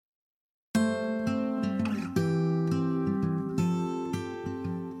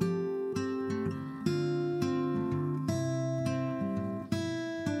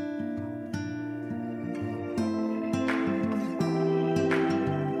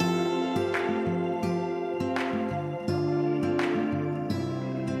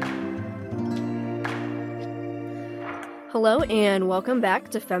Hello and welcome back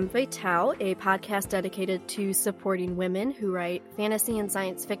to Femme Fatale, a podcast dedicated to supporting women who write fantasy and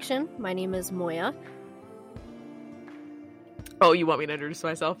science fiction. My name is Moya. Oh, you want me to introduce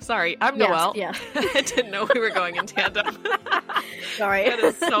myself? Sorry, I'm Noelle. Yes. I didn't know we were going in tandem. Sorry. That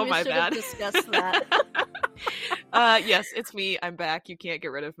is so we my should bad. have discussed that. Yes, it's me. I'm back. You can't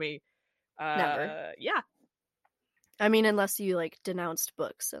get rid of me. Never. Yeah. I mean, unless you, denounced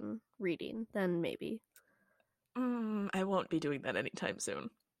books and reading, then maybe. I won't be doing that anytime soon.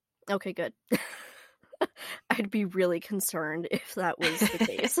 Okay, good. I'd be really concerned if that was the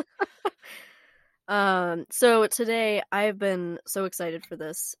case. So today I've been so excited for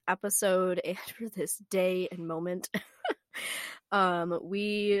this episode and for this day and moment.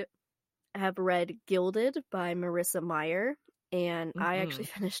 We have read Gilded by Marissa Meyer, and I actually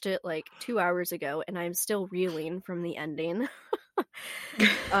finished it 2 hours ago, and I'm still reeling from the ending.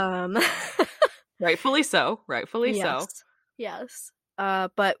 Rightfully so. Yes.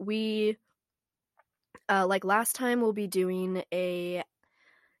 But we, last time, we'll be doing a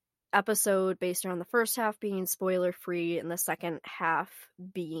episode based around the first half being spoiler free and the second half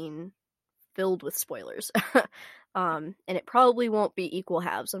being filled with spoilers. And it probably won't be equal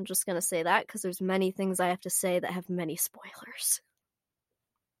halves. I'm just gonna say that because there's many things I have to say that have many spoilers.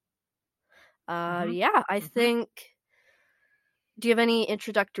 I think. Do you have any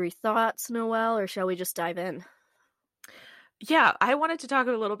introductory thoughts, Noelle, or shall we just dive in? Yeah, I wanted to talk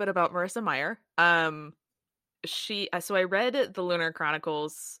a little bit about Marissa Meyer. So I read the Lunar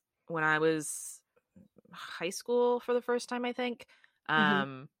Chronicles when I was high school for the first time, I think.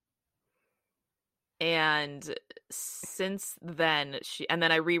 And since then, and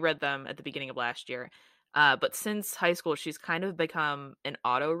then I reread them at the beginning of last year. But since high school, she's kind of become an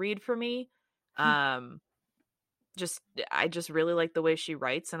auto read for me. I just really like the way she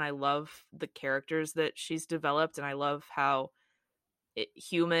writes, and I love the characters that she's developed, and I love how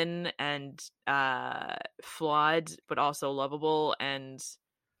human and flawed, but also lovable and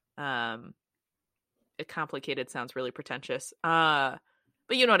complicated sounds really pretentious. But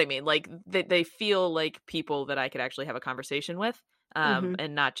you know what I mean? Like they feel like people that I could actually have a conversation with,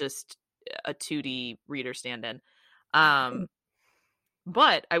 and not just a 2D reader stand-in.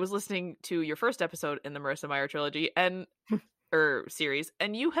 But I was listening to your first episode in the Marissa Meyer trilogy or series,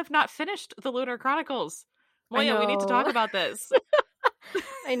 and you have not finished the Lunar Chronicles. Moya, we need to talk about this.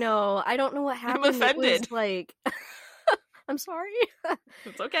 I know. I don't know what happened. I'm offended. It was I'm sorry.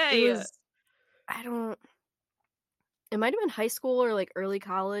 It's okay. It might have been high school or early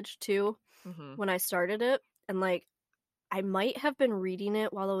college too, when I started it. And I might have been reading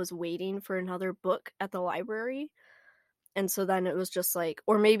it while I was waiting for another book at the library. And so then it was just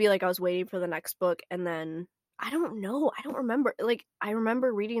or maybe I was waiting for the next book, and then I don't know. I don't remember. I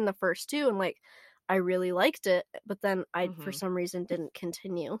remember reading the first two and I really liked it, but then I for some reason didn't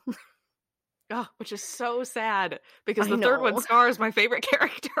continue. Oh, which is so sad because the third one, Scar, is my favorite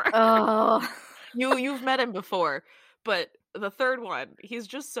character. Oh. You've met him before, but the third one, he's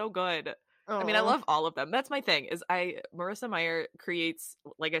just so good. I mean, I love all of them. That's my thing, is Marissa Meyer creates,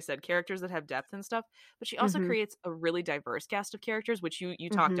 like I said, characters that have depth and stuff, but she also creates a really diverse cast of characters, which you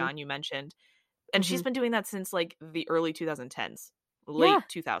talked on, you mentioned. And she's been doing that since the early 2010s, late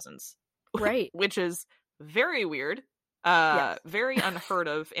 2000s. Right. Which is very weird, very unheard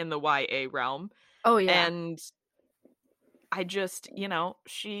of in the YA realm. Oh, yeah. And I just,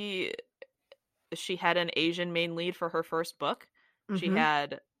 she had an Asian main lead for her first book. She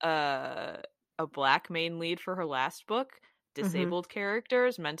had a black main lead for her last book, disabled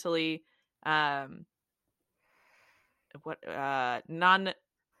characters, mentally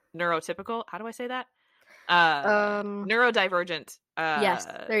non-neurotypical, how do I say that? Neurodivergent. Yes,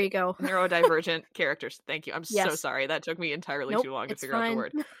 there you go. Neurodivergent characters. Thank you. I'm so sorry. That took me entirely too long to figure out the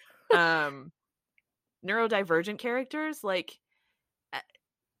word. Neurodivergent characters,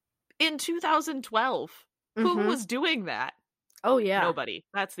 in 2012, who was doing that? Oh, yeah. Nobody.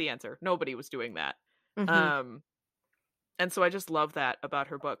 That's the answer. Nobody was doing that. And so I just love that about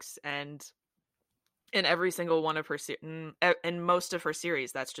her books, and in every single one of her in most of her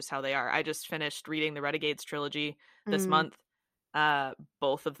series, that's just how they are. I just finished reading the Renegades trilogy this month.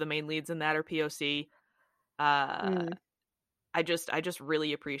 Both of the main leads in that are POC. I just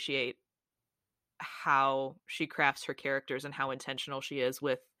really appreciate how she crafts her characters and how intentional she is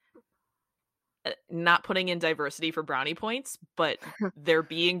with not putting in diversity for brownie points, but there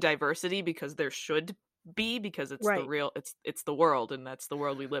being diversity because there should be, because it's the real, it's the world, and that's the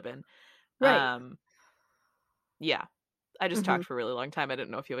world we live in. Right. Yeah. I just talked for a really long time. I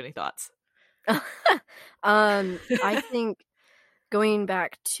didn't know if you have any thoughts. I think going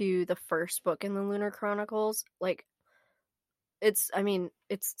back to the first book in the Lunar Chronicles, it's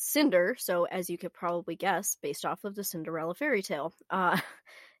Cinder, so as you could probably guess, based off of the Cinderella fairy tale.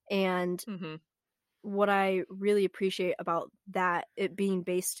 And Mm-hmm. what I really appreciate about that, it being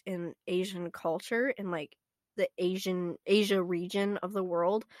based in Asian culture and like the Asia region of the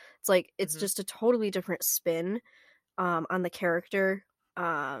world, it's like it's Mm-hmm. just a totally different spin on the character.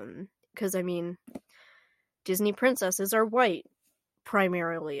 Because I mean, Disney princesses are white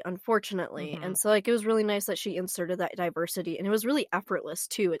primarily, unfortunately. Mm-hmm. And so like it was really nice that she inserted that diversity, and it was really effortless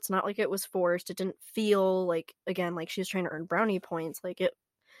too. It's not like it was forced. It didn't feel like, again, like she was trying to earn brownie points. Like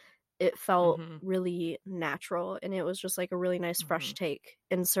it felt Mm-hmm. really natural, and it was just like a really nice fresh Mm-hmm. take.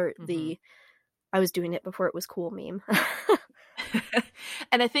 Insert Mm-hmm. the I was doing it before it was cool meme.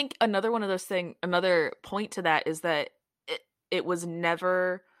 And I think another point to that is that it was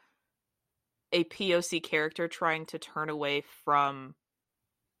never a POC character trying to turn away from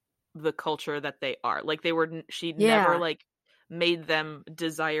the culture that they are. Like she never Yeah. like made them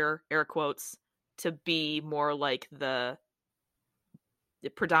desire, air quotes, to be more like the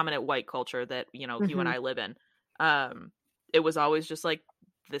predominant white culture that, you and Hmm. I live in. It was always just like,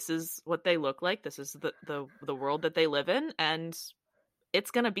 this is what they look like, this is the world that they live in, and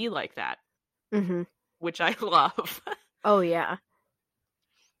it's gonna be like that, Hmm. which I love. Oh yeah.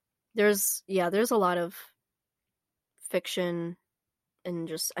 There's a lot of fiction and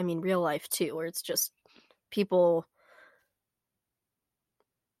just, I mean, real life too, where it's just people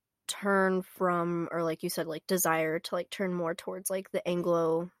turn from, or like you said, like desire to like turn more towards like the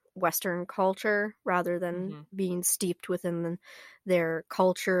Anglo Western culture rather than Hmm. being steeped within their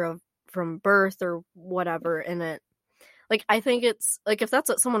culture of from birth or whatever. And it, like, I think it's like, if that's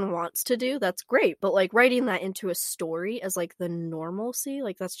what someone wants to do, that's great, but like writing that into a story as like the normalcy,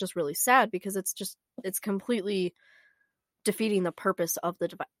 like that's just really sad, because it's completely defeating the purpose of the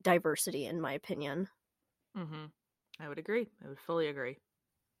diversity, in my opinion. Hmm. I would agree. I would fully agree.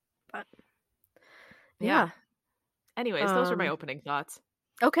 But Yeah. yeah. Anyways, those are my um opening thoughts.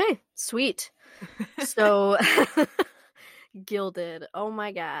 okay, sweet. So Gilded, oh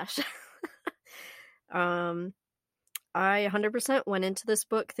my gosh. um I 100% went into this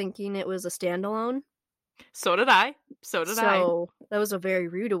book thinking it was a standalone. So did I. So did I. So that was a very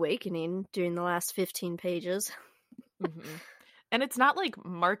rude awakening during the last 15 pages. Hmm. And it's not like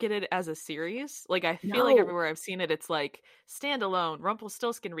marketed as a series. Like, I feel like No. everywhere I've seen it, it's like standalone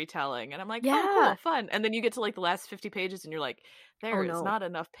Rumpelstiltskin retelling, and I'm like, oh, Yeah. cool, fun. And then you get to like the last 50 pages, and you're like, Oh there is no. not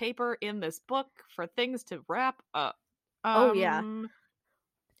enough paper in this book for things to wrap up. Oh yeah.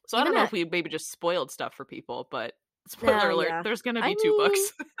 So I don't Even know if at we maybe just spoiled stuff for people, but spoiler alert, yeah. there's gonna I be two mean,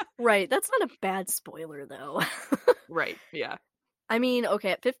 books. right, that's not a bad spoiler though. Right? Yeah. I mean,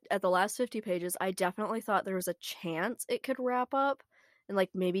 okay, at the last 50 pages, I definitely thought there was a chance it could wrap up and like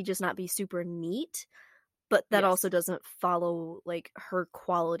maybe just not be super neat, but that also Yes. doesn't follow like her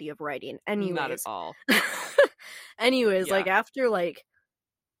quality of writing. Not at Anyways. all. Anyways, like Yeah. after like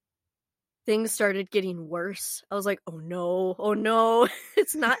things started getting worse, I was like, "Oh no. Oh no.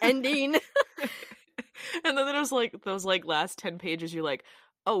 It's not ending." And then there's like those like last 10 pages, you're like,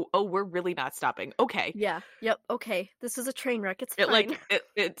 oh, we're really not stopping. Okay. Yeah. Yep. Okay. This is a train wreck. It's It fine. like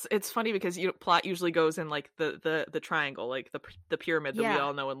it's funny because plot usually goes in like the triangle, like the pyramid that we Yeah.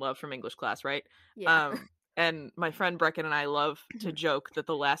 all know and love from English class, right? Yeah. And my friend Brecken and I love to joke that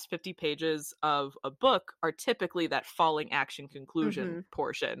the last 50 pages of a book are typically that falling action conclusion Mhm.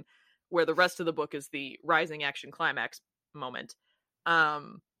 portion, where the rest of the book is the rising action climax moment.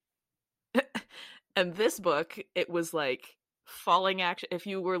 Um and this book, it was like falling action. If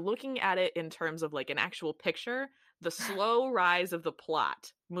you were looking at it in terms of like an actual picture, the slow rise of the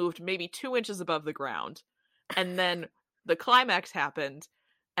plot moved maybe 2 inches above the ground, and then the climax happened,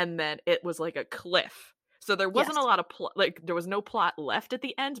 and then it was like a cliff. So there wasn't a Yes. lot of plot, like there was no plot left at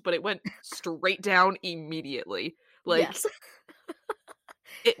the end, but it went straight down immediately. Like Yes.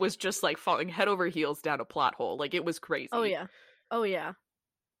 it was just like falling head over heels down a plot hole. Like it was Oh crazy. yeah. Oh yeah.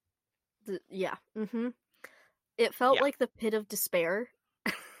 Yeah. Mhm. It felt Yeah. like the pit of despair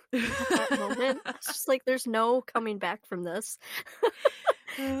at that moment. It's just like there's no coming back from this.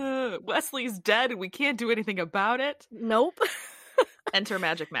 Wesley's dead and we can't do anything about it. Nope. Enter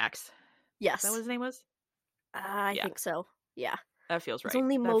Magic Max. Is that what Yes. his name was? I Yeah, think so. Yeah. that feels He's right.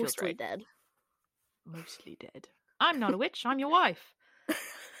 only That feels mostly right. dead. Mostly dead. I'm not a witch, I'm your wife.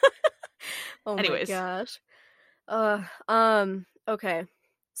 Oh my Anyways. gosh. Okay.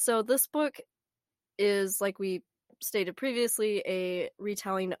 So this book is, like we stated previously, a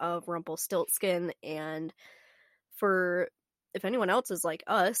retelling of Rumpelstiltskin, and for if anyone else is like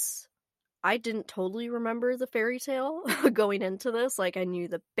us, I didn't totally remember the fairy tale going into this. Like, I knew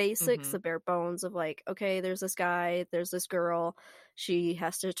the basics, Mm-hmm. the bare bones of like, okay, there's this guy, there's this girl, she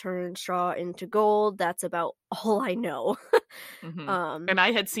has to turn straw into gold. That's about all I know. Mm-hmm. um And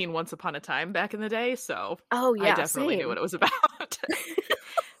I had seen Once Upon a Time back in the day, so oh I yeah, definitely knew what same. it was about.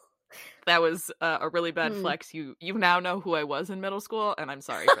 That was a really bad Hmm. flex. You now know who I was in middle school, and I'm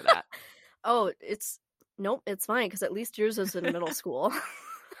sorry for that. Oh, it's nope, it's fine because at least yours was in middle school.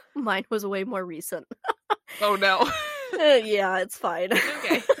 Mine was way more recent. Oh no. Yeah, it's fine.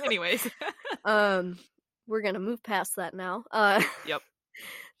 Okay. Anyways. um we're gonna move past that now. Yep.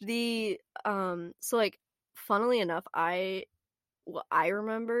 The so like funnily enough, what I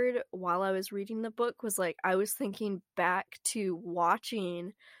remembered while I was reading the book was like I was thinking back to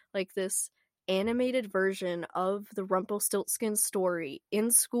watching like this animated version of the Rumpelstiltskin story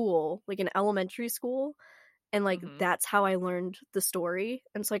in school, like in elementary school, and like Mm-hmm. that's how I learned the story.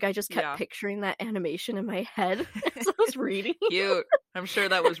 And so like I just kept Yeah. picturing that animation in my head as I was reading. Cute. I'm sure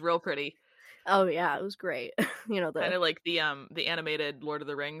that was real pretty. Oh yeah, it was great. Kind of like the animated Lord of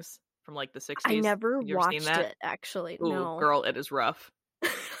the Rings from like the I 60s. never Have you ever seen watched that? it actually. Ooh, No. girl, it is rough.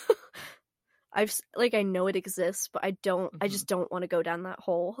 Like I know it exists, but I Mm-hmm. just don't want to go down that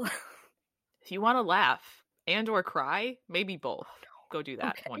hole. If you want to laugh and or cry, maybe both. Go do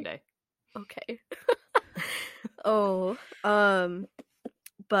that one Okay. day. Okay. Oh,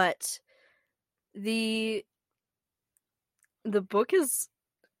 but the book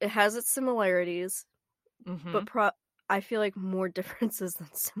it has its similarities, Mm-hmm. but I feel like more differences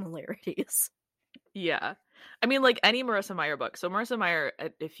than similarities. Yeah. I mean, like any Marissa Meyer book. So Marissa Meyer,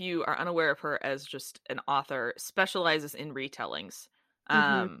 if you are unaware of her as just an author, specializes in retellings.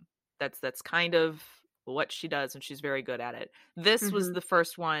 Mhm. Um, that's kind of what she does, and she's very good at it. This was Mhm. the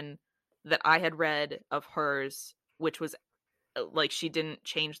first one that I had read of hers, which was like she didn't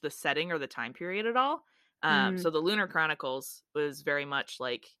change the setting or the time period at all. Mm. So the Lunar Chronicles was very much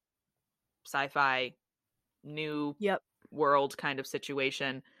like sci-fi, new Yep. world kind of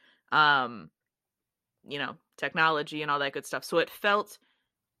situation. Um, technology and all that good stuff. So it felt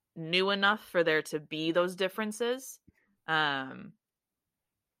new enough for there to be those differences. Um,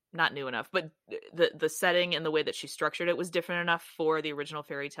 not new enough, but the setting and the way that she structured it was different enough for the original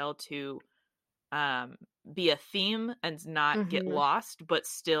fairy tale to um be a theme and not get Mhm. lost, but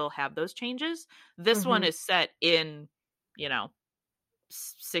still have those changes. This one Mhm. is set in, you know,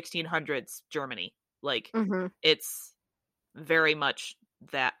 1600s Germany. Like Mhm. it's very much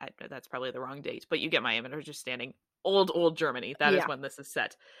that's probably the wrong date, but you get my image. Just standing old Germany. That is Yeah. when this is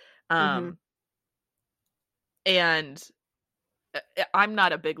set. Mhm. Um, and I'm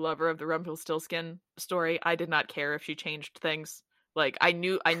not a big lover of the Rumpelstiltskin story. I did not care if she changed things. Like I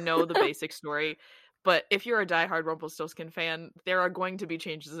know the basic story, but if you're a diehard Rumpelstiltskin fan, there are going to be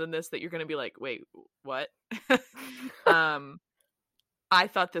changes in this that you're going to be like, wait, what? um, I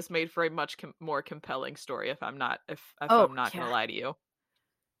thought this made for a much more compelling story. If Oh, I'm not going yeah. to lie to you,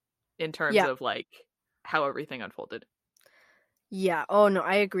 in terms Yeah. of like how everything unfolded. Yeah. Oh no,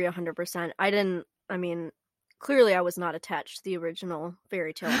 I agree 100%. I mean, clearly I was not attached to the original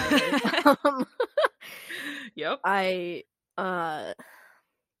fairy tale either. um, Yep. I uh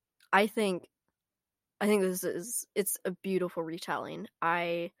I think it's a beautiful retelling.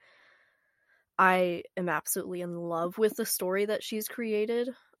 I am absolutely in love with the story that she's created.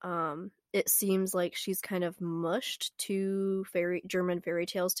 It seems like she's kind of mushed two German fairy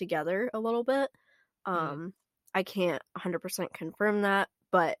tales together a little bit. Mm. I can't 100% confirm that,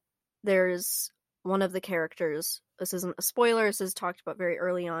 but there's one of the characters. This isn't a spoiler. This is talked about very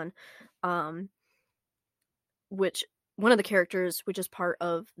early on. Um, which one of the characters, which is part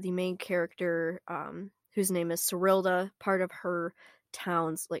of the main character, whose name is Cyrilda, part of her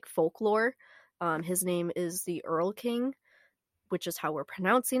town's like folklore. His name is the Earl King, which is how we're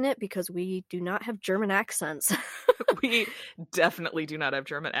pronouncing it because we do not have German accents. We definitely do not have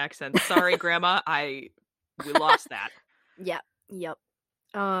German accents. Sorry, Grandma. We lost that. Yeah, yep.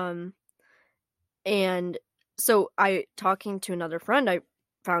 Um, and so I talking to another friend, I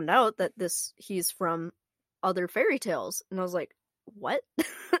found out that he's from other fairy tales, and I was like, "What?"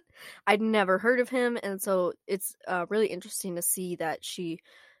 I'd never heard of him, and so it's really interesting to see that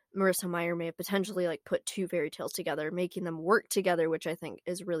Marissa Meyer may have potentially like put two fairy tales together, making them work together, which I think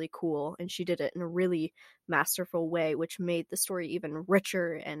is really cool. And she did it in a really masterful way, which made the story even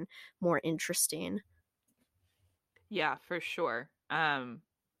richer and more interesting. Yeah, for sure.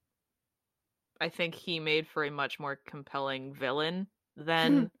 I think he made for a much more compelling villain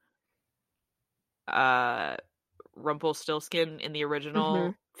than uh Rumpelstiltskin in the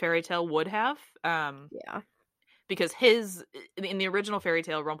Hmm. original fairy tale would have. Yeah. because his in the original fairy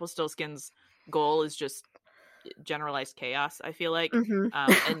tale, Rumpelstiltskin's goal is just generalized chaos, I feel like,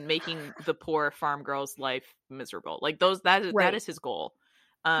 and making the poor farm girl's life miserable. Like that is his goal.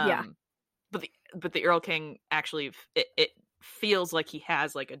 Yeah. But the Earl King actually it feels like he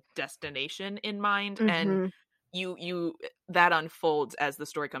has like a destination in mind, and you that unfolds as the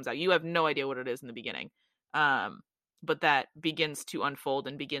story comes out. You have no idea what it is in the beginning, but that begins to unfold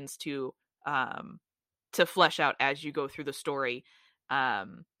and begins to flesh out as you go through the story.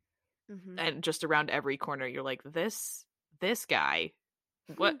 And just around every corner, you're like, this guy,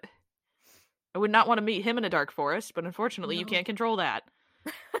 what? I would not want to meet him in a dark forest, but unfortunately, you can't control that.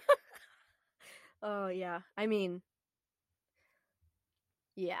 Oh yeah, I mean,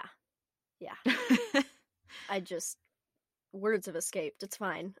 yeah. I just words have escaped. It's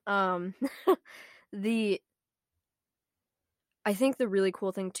fine. I think the really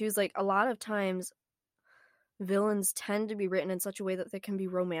cool thing too is like a lot of times villains tend to be written in such a way that they can be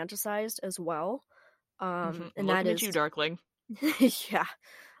romanticized as well. And that is you, Darkling. Yeah.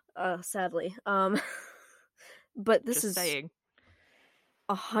 Sadly. But this just is saying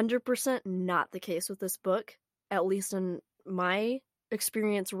 100% not the case with this book, at least in my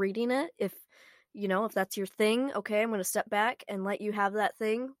experience reading it. If that's your thing, okay, I'm going to step back and let you have that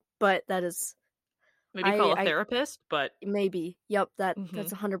thing, but that is maybe call a therapist, but maybe. Yep, that's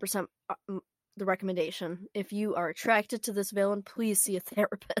 100% the recommendation. If you are attracted to this villain, please see a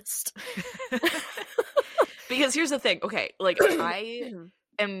therapist. Because here's the thing, okay, like I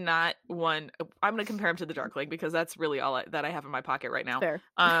am not one. I'm going to compare him to the Darkling because that's really all that I have in my pocket right now. Fair.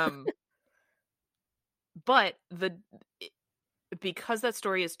 But because that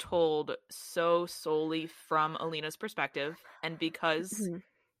story is told so solely from Alina's perspective, and because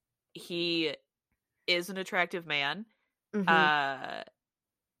he is an attractive man,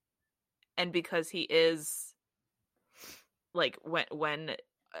 and because he is like when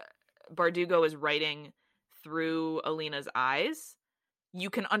Bardugo is writing through Alina's eyes, you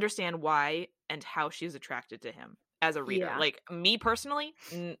can understand why and how she's attracted to him as a reader. Like me personally,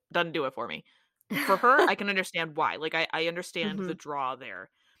 doesn't do it for me. For her, I can understand why. Like I understand the draw there.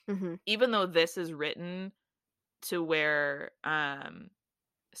 Even though this is written to where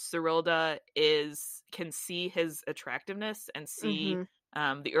Serilda can see his attractiveness and see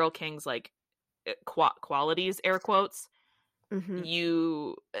the Earl King's like qualities, air quotes.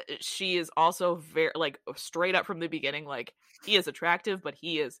 She is also very like straight up from the beginning, like he is attractive, but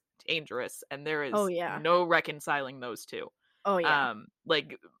he is dangerous, and there is no reconciling those two. Oh yeah.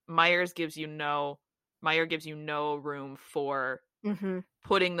 Like Meyer gives you no room for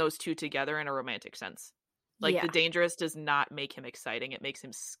putting those two together in a romantic sense. Like the dangerous does not make him exciting; it makes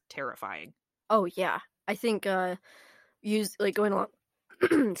him terrifying. Oh yeah, I think going along,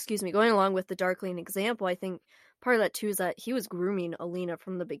 going along with the Darkling example, I think part of that too is that he was grooming Alina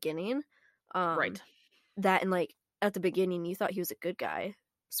from the beginning. Right. That and like at the beginning, you thought he was a good guy.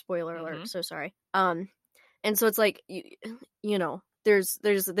 Spoiler alert. So sorry. And so it's like you know, there is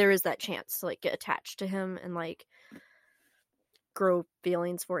that chance to like get attached to him and like grow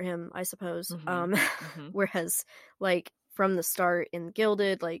feelings for him, I suppose. Whereas like from the start in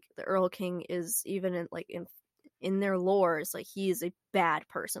Gilded, like the Earl King is even in their lore is like he is a bad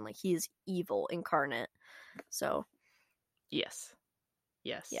person, like he is evil incarnate. So yes.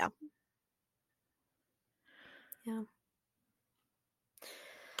 Yeah.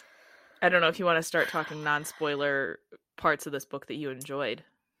 I don't know if you want to start talking non-spoiler parts of this book that you enjoyed.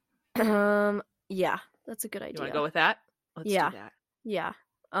 Yeah, that's a good idea. You want to go with that? Let's do that. Yeah.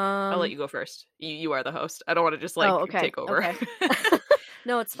 I'll let you go first. You are the host. I don't want to just like take over. Okay.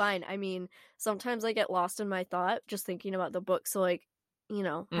 No, it's fine. I mean, sometimes I get lost in my thought just thinking about the book. So like,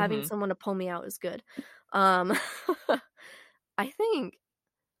 having someone to pull me out is good. I think,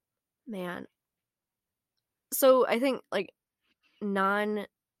 man. So I think like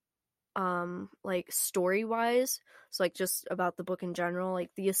like story wise, so like just about the book in general, like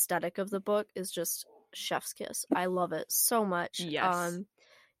the aesthetic of the book is just chef's kiss. I love it so much. Yes.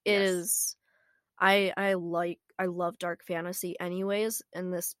 It is. I love dark fantasy anyways,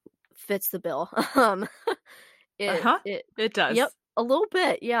 and this fits the bill. It does. Yep, a little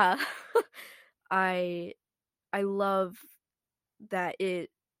bit, yeah. I love that it's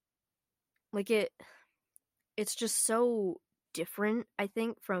just so different, I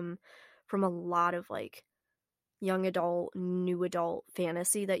think, from a lot of like young adult, new adult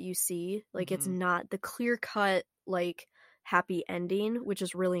fantasy that you see. Like it's not the clear cut like happy ending, which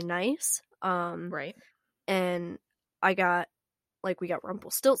is really nice. Right. And we got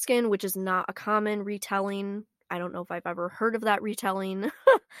Rumpelstiltskin, which is not a common retelling. I don't know if I've ever heard of that retelling.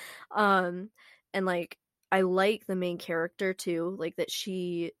 And like I like the main character too, like that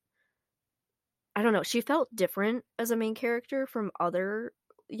I don't know, she felt different as a main character from other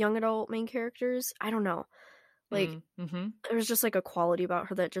young adult main characters. I don't know. Like Mm-hmm. there was just like a quality about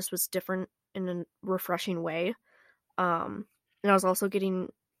her that just was different in a refreshing way. And I was also getting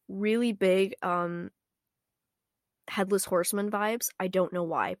really big Headless Horseman vibes. I don't know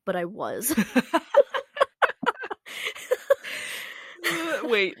why, but I was.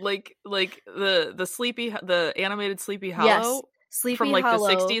 Wait, like the animated Sleepy Yes, Hollow from Sleepy like the Hollow.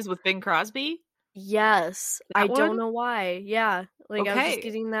 60s with Bing Crosby? Yes, I That don't one? know why. Yeah, like I was just Okay.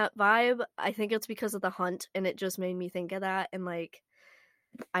 getting that vibe. I think it's because of The Hunt, and it just made me think of that. And like,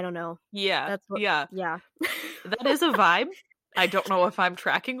 I don't know. Yeah. That's what. Yeah. Yeah. That is a vibe. I don't know if I'm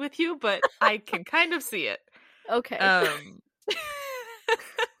tracking with you, but I can kind of see it. Okay. Um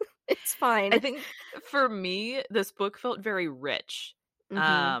It's fine. I think for me, this book felt very rich.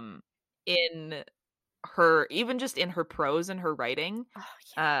 Mhm. In her, even just in her prose and her writing. Oh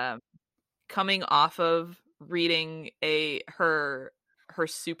Um Coming off of reading her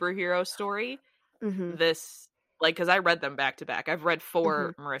superhero story, yeah. Mhm. this like because I read them back to back. I've read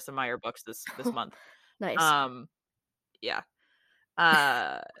Mhm. 4 Marissa Meyer books this month. Nice. Um yeah.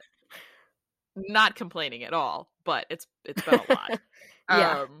 Uh Not complaining at all, but it's been a lot.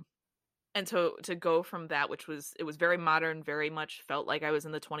 Yeah. Um and to go from that, which was it was very modern, very much felt like I was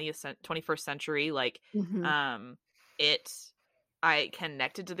in the 21st century. Like, Mhm. um, it, I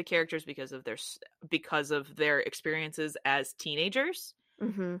connected to the characters because of their experiences as teenagers.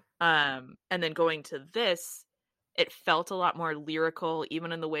 Mhm. And then going to this, it felt a lot more lyrical,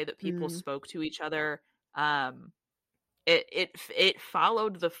 even in the way that people Mm. spoke to each other. Um, it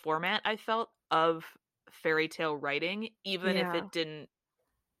followed the format I felt of fairy tale writing, even if Yeah. it didn't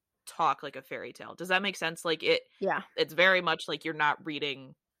talk like a fairy tale. Does that make sense? Like Yeah. it's very much like you're not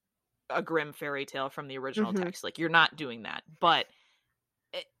reading a grim fairy tale from the original Mhm. text. Like you're not doing that. But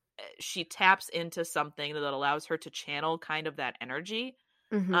it, she taps into something that allows her to channel kind of that energy.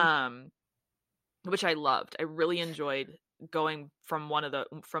 Mhm. Um which I loved. I really enjoyed going from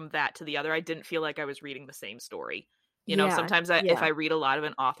that to the other. I didn't feel like I was reading the same story. You know, Yeah. sometimes if Yeah. I read a lot of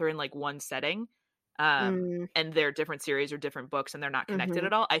an author in like one setting, Mm. and they're different series or different books and they're not connected Mhm.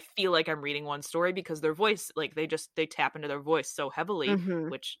 at all, I feel like I'm reading one story because their voice, like they tap into their voice so heavily,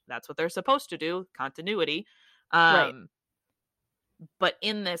 Mhm. which that's what they're supposed to do, continuity. Right. Um, but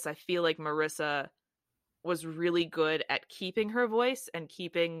in this, I feel like Marissa was really good at keeping her voice and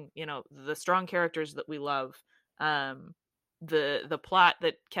keeping, the strong characters that we love. Um, the plot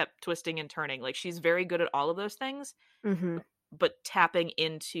that kept twisting and turning. Like she's very good at all of those things, Mhm. but tapping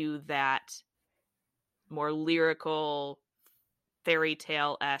into that more lyrical, fairy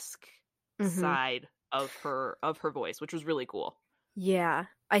tale-esque Mhm. side of her voice, which was really cool. Yeah.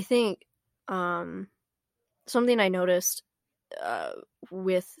 I think um something I noticed uh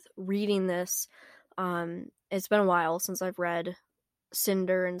with reading this, it's been a while since I've read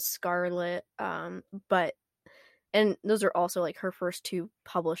Cinder and Scarlet, but and those are also like her first two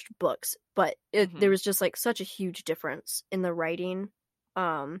published books, but there Mhm. was just like such a huge difference in the writing.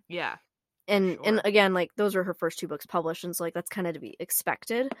 Um Yeah, for and sure. again, like those are her first two books published, and so like that's kind of to be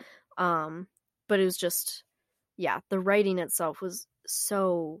expected. Um but it was just, yeah, the writing itself was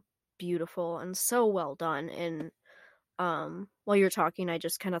so beautiful and so well done. And while you're talking, I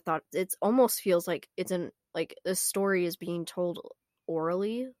just kind of thought it almost feels like it's in like the story is being told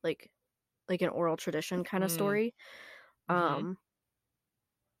orally, like an oral tradition kind of Mm. story. Mhm. Um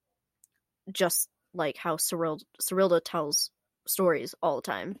just like how Cyrilda tells stories all the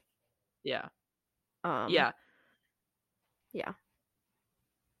time. Yeah. Um Yeah. yeah.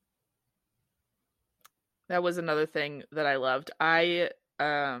 That was another thing that I loved. I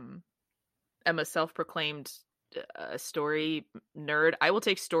am a self-proclaimed story nerd. I will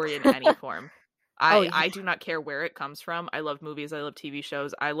take story in any form. Oh I yeah. do not care where it comes from. I love movies, I love TV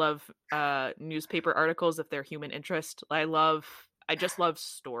shows. I love newspaper articles if they're human interest. I just love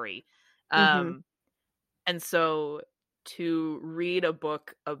story. Mhm. Um and so to read a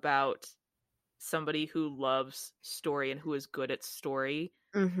book about somebody who loves story and who is good at story,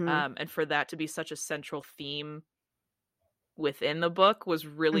 Mhm. and for that to be such a central theme within the book was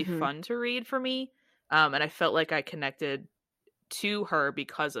really Mhm. fun to read for me. And I felt like I connected to her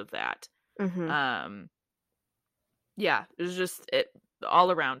because of that. Mhm. Um, yeah, it was just it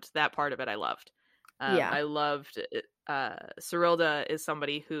all around that part of it. I loved. Yeah. I loved it. Cyrilda is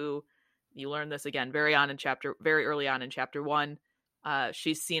somebody who you learn this again very early on in chapter one.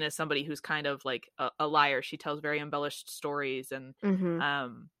 She's seen as somebody who's kind of like a liar. She tells very embellished stories, and Mhm.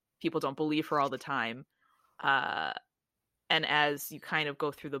 um, people don't believe her all the time. Uh, and as you kind of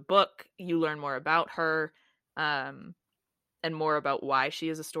go through the book, you learn more about her. um, and more about why she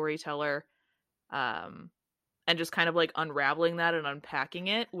is a storyteller. And just kind of like unraveling that and unpacking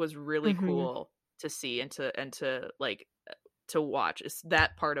it was really Mhm. cool to see and to like to watch. Is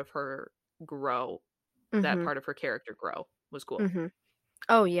that part of her grow, that Mhm. part of her character grow was cool. Mhm.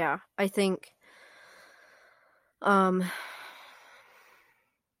 Oh yeah. Um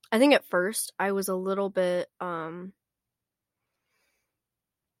I think at first I was a little bit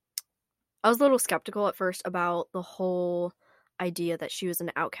I was a little skeptical at first about the whole idea that she was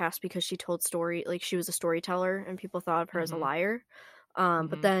an outcast because she told story like she was a storyteller and people thought of her as a Mhm. liar.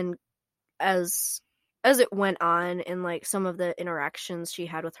 But Mhm. then as as it went on and like some of the interactions she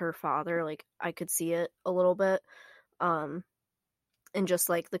had with her father, like I could see it a little bit. Um and just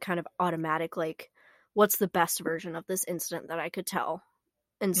like the kind of automatic like what's the best version of this incident that I could tell.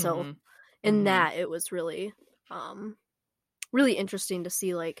 And so Mhm. in Mhm. that it was really um really interesting to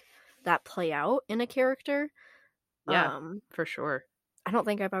see like that play out in a character. Yeah, Um for sure. I don't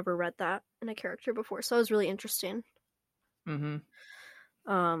think I've ever read that in a character before, so it was really interesting. Mhm.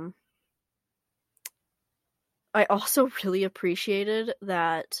 Um I also really appreciated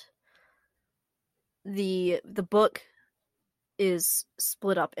that the book is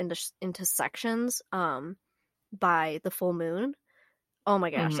split up into sections by the full moon. Oh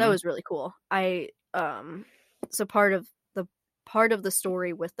my gosh, that Mhm. was really cool. I so part of the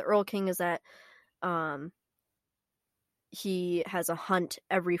story with the Earl King is that um he has a hunt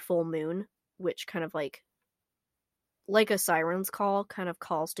every full moon, which kind of like a siren's call, kind of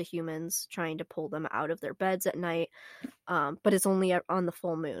calls to humans trying to pull them out of their beds at night. But it's only on the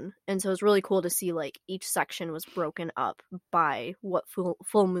full moon, and so it's really cool to see like each section was broken up by what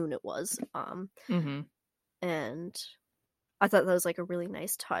full moon it was. Mhm. And I thought that was like a really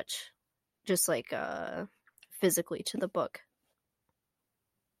nice touch, just like physically to the book.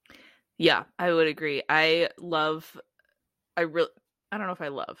 Yeah, I would agree. I really I don't know if I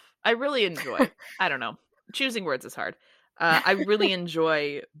love. I really enjoy. I don't know. Choosing words is hard. I really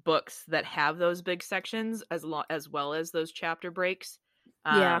enjoy books that have those big sections as well as those chapter breaks.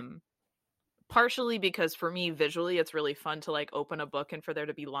 Yeah. Um, partially because for me visually it's really fun to like open a book and for there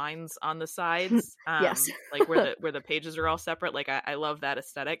to be lines on the sides, Yes. like where the pages are all separate. Like I love that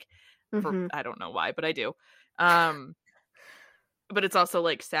aesthetic. For Hmm. I don't know why, but I do. Um, but it's also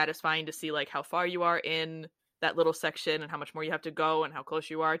like satisfying to see like how far you are in that little section and how much more you have to go and how close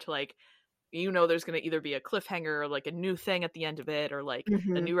you are to like, there's going to either be a cliffhanger or like a new thing at the end of it or like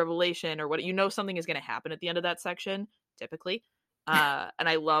a Hmm. new revelation or what, something is going to happen at the end of that section typically. And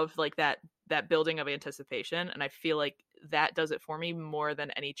I love like that building of anticipation, and I feel like that does it for me more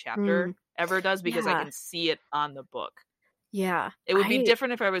than any chapter Mm. ever does because I Yeah. can see it on the book. Yeah. It would be I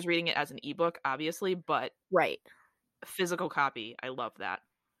different if I was reading it as an ebook, obviously, but right. physical copy, I love that.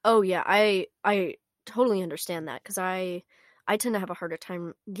 Oh yeah, I totally understand that because I tend to have a harder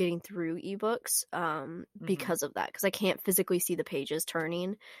time getting through ebooks Mhm. because of that because I can't physically see the pages turning,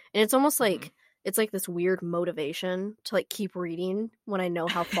 and it's almost Mhm. like it's like this weird motivation to like keep reading when I know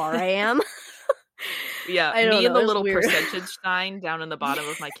how far I am. Yeah, I don't me and know, the it's little weird. percentage sign down in the bottom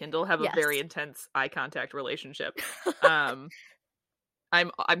of my Kindle have a Yes. very intense eye contact relationship. Um,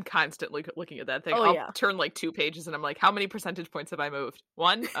 I'm constantly looking at that thing. Oh I'll yeah. turn like 2 pages and I'm like, "How many percentage points have I moved?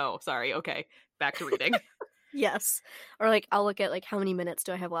 1? Oh, sorry. Okay. Back to reading." Yes. Or like I'll look at like how many minutes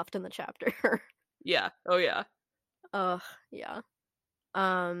do I have left in the chapter. Yeah. Oh, yeah. Ugh, yeah.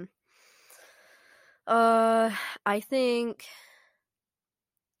 Um uh I think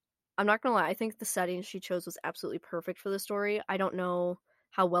I'm not gonna lie, I think the setting she chose was absolutely perfect for the story. I don't know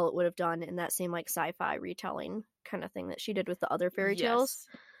how well it would have done in that same like sci-fi retelling kind of thing that she did with the other fairy tales. Yes.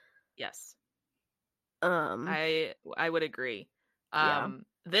 Yes. Um, I would agree. yeah.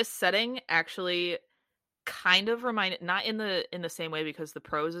 This setting actually kind of reminded, not in the same way because the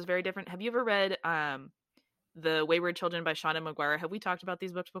prose is very different. Have you ever read The Wayward Children by Shauna McGuire? Have we talked about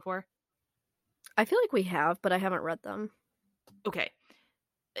these books before? I feel like we have, but I haven't read them. Okay.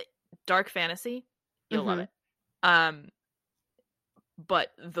 eh, Dark fantasy, you'll love Mhm. it. Um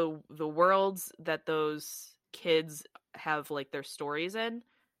but the worlds that those kids have like their stories in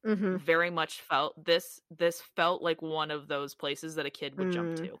Mhm. very much felt this felt like one of those places that a kid would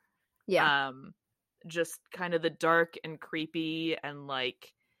jump Mm. to. Yeah. Um just kind of the dark and creepy and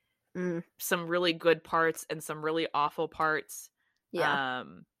like Mm. some really good parts and some really awful parts. Yeah.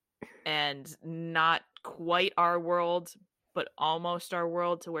 Um and not quite our world, but almost our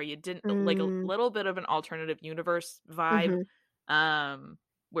world, to where you didn't like a Mm. little bit of an alternative universe vibe. Mhm. um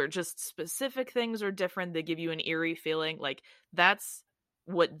where just specific things are different, they give you an eerie feeling. Like that's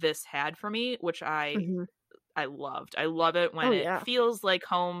what this had for me, which I Mhm. loved. I love it when Oh it yeah. feels like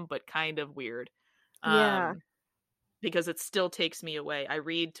home but kind of weird. Yeah. Because it still takes me away. I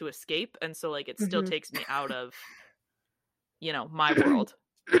read to escape, and so like it still Mm-hmm. takes me out of, my world.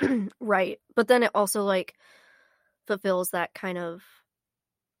 Right. But then it also like fulfills that kind of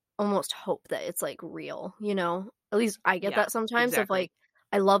almost hope that it's like real, you know? At least I get Yeah, that sometimes of exactly. like,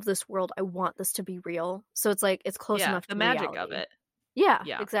 I love this world. I want this to be real. So it's like it's close Yeah, enough the to magic of reality. it. Yeah,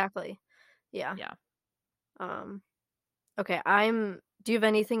 Yeah, exactly. Yeah. yeah. Um okay, do you have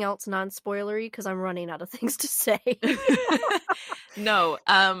anything else non-spoilery? Because I'm running out of things to say. No,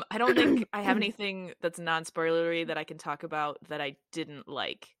 I don't think I have anything that's non-spoilery that I can talk about that I didn't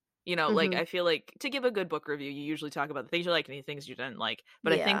like. Like Mm-hmm. I feel like to give a good book review, you usually talk about the things you like and the things you didn't like.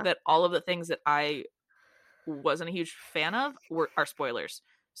 But I think Yeah. that all of the things that I wasn't a huge fan of are spoilers.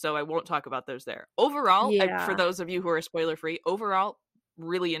 So I won't talk about those there. Overall, for Yeah. those of you who are spoiler free, overall,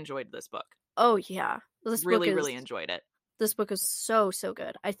 really enjoyed this book. Oh yeah. Really, really enjoyed it. This book is so, so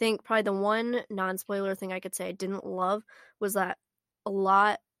good. I think probably the one non-spoiler thing I could say I didn't love was that a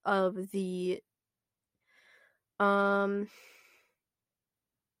lot of the um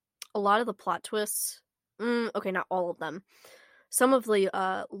a lot of the plot twists, okay, not all of them. Some of the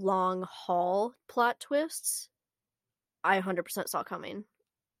long haul plot twists I 100% saw coming.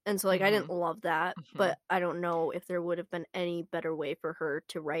 And so like I didn't Mm-hmm. love that, Mm-hmm. but I don't know if there would have been any better way for her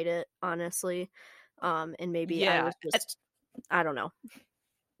to write it, honestly. And maybe I Yeah. was just I don't know.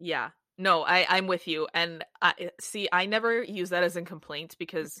 Yeah. No, I'm with you. And I never use that as a complaint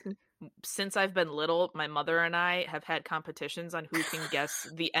because since I've been little, my mother and I have had competitions on who can guess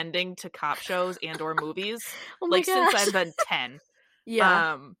the ending to cop shows and or movies, Oh my like since gosh. I've been 10. Yeah.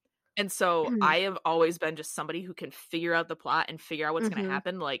 And so I have always been just somebody who can figure out the plot and figure out what's going to Mhm.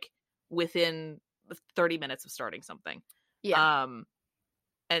 happen like within 30 minutes of starting something. Yeah. Um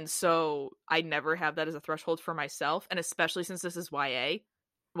and so I never have that as a threshold for myself, and especially since this is YA.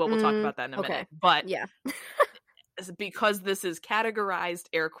 Well, we'll talk about that in a Okay. minute. But Yeah. because this is categorized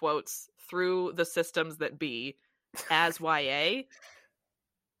air quotes through the systems that be as YA,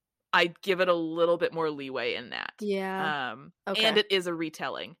 I give it a little bit more leeway in that. Yeah. And Okay. it is a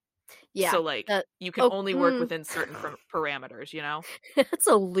retelling. Yeah. So like That you can oh, only work within certain parameters, That's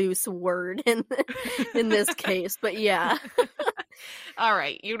a loose word in this case, but yeah. All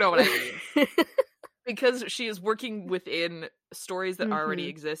right, you know what I mean. Because she is working within stories that already Mhm.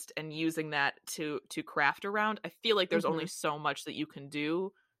 exist and using that to craft around. I feel like there's only Mhm. so much that you can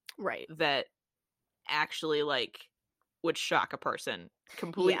do Right. that actually like would shock a person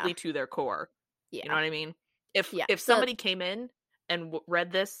Yeah. completely to their core. You know Yeah. what I mean? If Yeah. That somebody came in and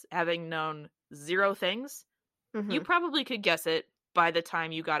read this having known zero things, you Mhm. probably could guess it by the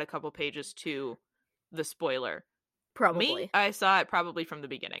time you got a couple pages to the spoiler. Me, Probably. I saw it probably from the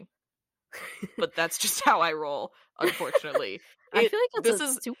beginning, but that's just how I roll, unfortunately. I feel like that's This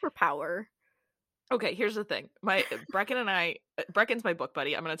a is superpower. okay, here's the thing. My Brecken and I Brecken's my book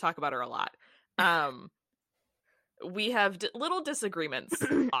buddy. I'm going to talk about her a lot. Um we have little disagreements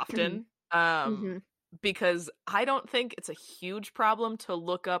often. Um Mhm. because I don't think it's a huge problem to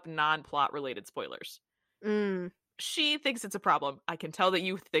look up non-plot related spoilers. Mm. She thinks it's a problem. I can tell that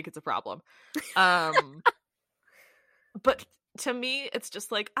you think it's a problem. Um but to me it's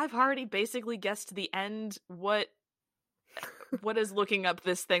just like I've already basically guessed the end. What is looking up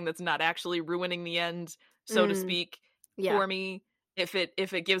this thing that's not actually ruining the end, so to Mm. speak, Yeah. for me, if it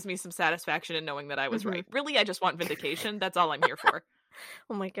gives me some satisfaction in knowing that I was Mhm. right. Really, I just want vindication. That's all I'm here for.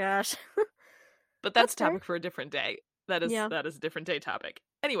 Oh my gosh. But that's That's a fair. topic for a different day. That is Yeah. that is a different day topic.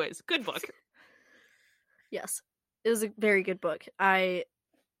 Anyways, good book. Yes. It was a very good book.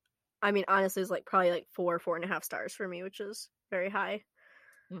 I mean, honestly, it's like probably like 4.5 stars for me, which is very high.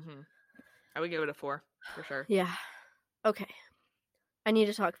 Mm-hmm. I would give it a 4 for sure. Yeah. Okay. I need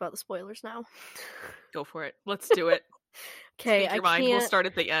to talk about the spoilers now. Go for it. Let's do it. Okay, Speak I your mind. We'll can't. start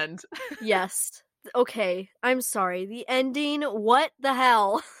at the end. Yes. Okay, I'm sorry. The ending, what the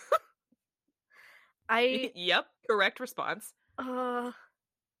hell? I Yep, correct response. uh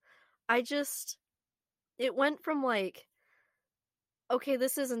I just it went from like, okay,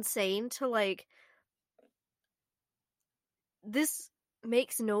 this is insane to like, this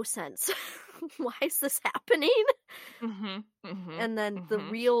makes no sense. Why is this happening? Mhm. Mhm. And then the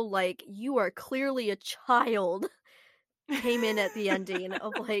Mhm. real like, you are clearly a child came in at the ending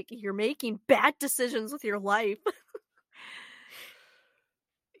of like, you're making bad decisions with your life.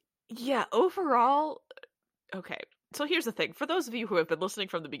 Yeah, overall, okay. So here's the thing. For those of you who have been listening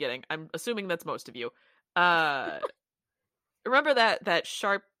from the beginning, I'm assuming that's most of you. Uh remember that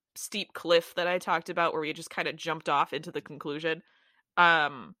sharp steep cliff that I talked about where we just kind of jumped off into the conclusion?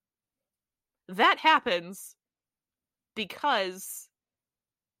 Um that happens because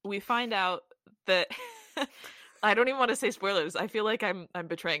we find out that I don't even want to say spoilers. I feel like I'm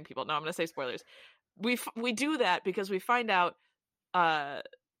betraying people. No, I'm going to say spoilers. We do that because we find out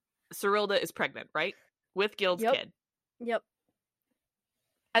Cyrilda is pregnant, right? With Guild's kid. Yep.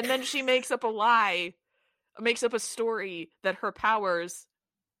 And then she makes up a lie, makes up a story that her powers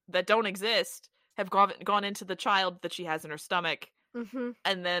that don't exist have gone into the child that she has in her stomach. Mm-hmm.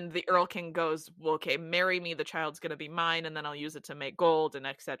 And then the Earl King goes, well, okay, marry me, the child's gonna be mine, and then I'll use it to make gold, and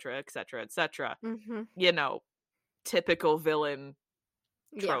etc., etc., etc. You know, typical villain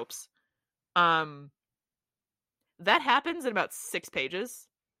tropes. Yeah. That happens in about 6 pages,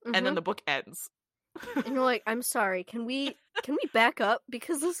 and then the book ends. And you're like, I'm sorry, can we back up?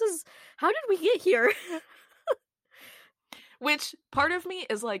 Because this is, how did we get here? Which part of me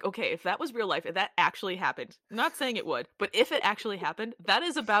is like, okay, if that was real life, if that actually happened, I'm not saying it would, but if it actually happened, that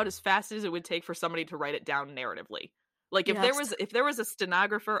is about as fast as it would take for somebody to write it down narratively. Like if there was a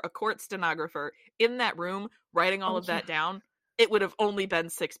stenographer, a court stenographer in that room writing all of that down, it would have only been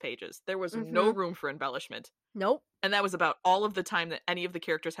 6 pages. There was no room for embellishment. Nope. And that was about all of the time that any of the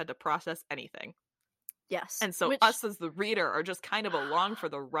characters had to process anything. Yes. And so us as the reader are just kind of along for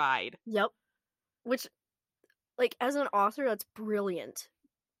the ride. Yep. Which, like, as an author, that's brilliant.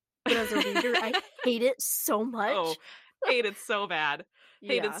 But as a reader, I hate it so much. Oh, hate it so bad.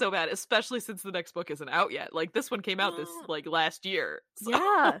 Hate it so bad, especially since the next book isn't out yet. Like, this one came out this, like, last year. So.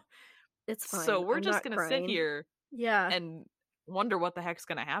 Yeah. It's fine. So we're just going to sit here and wonder what the heck's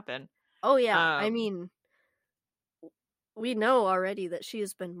going to happen. Oh, yeah. I mean, we know already that she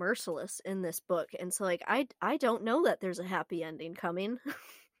has been merciless in this book. And so, like, I don't know that there's a happy ending coming.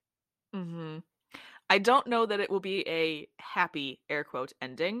 I don't know that it will be a happy, air quote,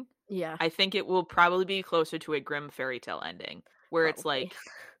 ending. Yeah. I think it will probably be closer to a grim fairy tale ending, where it's like,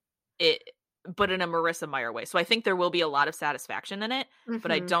 but in a Marissa Meyer way. So I think there will be a lot of satisfaction in it, but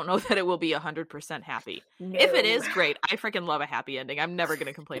I don't know that it will be 100% happy. No. If it is, great. I freaking love a happy ending. I'm never going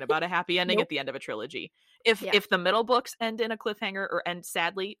to complain about a happy ending at the end of a trilogy. If the middle books end in a cliffhanger or end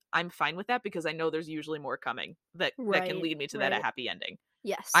sadly, I'm fine with that because I know there's usually more coming that can lead me to that a happy ending.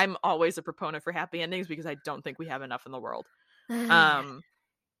 Yes. I'm always a proponent for happy endings because I don't think we have enough in the world. And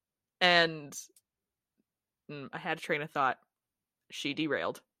I had a train of thought. She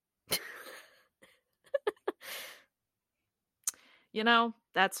derailed. You know,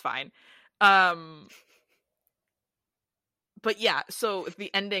 that's fine. But yeah, so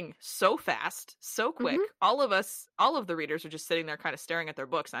the ending so fast, so quick. All of the readers are just sitting there kind of staring at their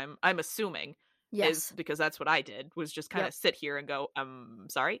books. I'm assuming. Yes. Because that's what I did, was just kind of sit here and go,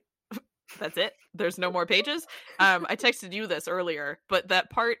 sorry. That's it. There's no more pages. I texted you this earlier, but that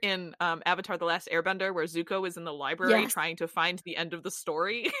part in Avatar: The Last Airbender where Zuko is in the library trying to find the end of the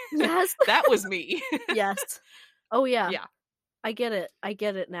story. Yes. That was me. Yes. Oh yeah. Yeah. I get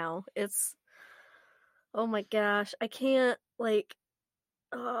it now. It's, oh my gosh. I can't, like,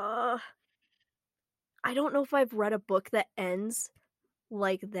 I don't know if I've read a book that ends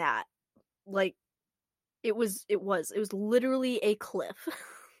like that. Like, it was literally a cliff.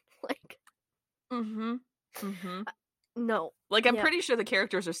 Like, no. Like, I'm pretty sure the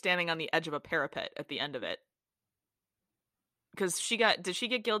characters are standing on the edge of a parapet at the end of it. Because she got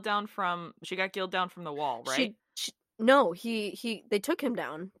Guild down from the wall, right? No, they took him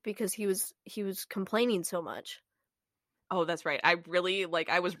down because he was complaining so much. Oh, that's right. I really,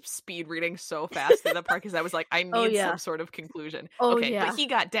 I was speed reading so fast in the part because I was like, I need some sort of conclusion. Oh, okay, yeah. But he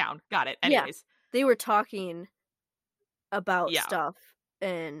got down. Got it. Anyways. They were talking about stuff,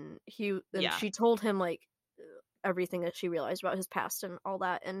 and she told him, like, everything that she realized about his past and all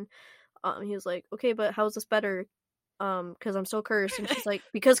that, and he was like, okay, but how is this better? Because I'm still cursed. And she's like,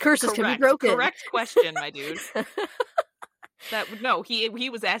 because curses can be broken. Correct question, my dude. He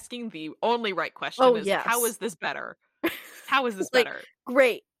was asking the only right question. Oh, yes. How is this better? How is this better?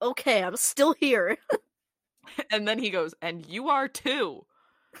 Great. Okay, I'm still here. And then he goes, and you are too.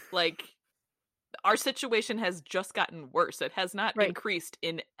 Like, our situation has just gotten worse. It has not increased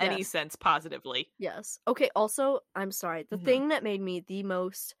in any sense positively. Yes. Okay, also, I'm sorry. The thing that made me the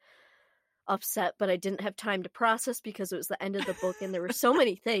most upset, but I didn't have time to process because it was the end of the book and there were so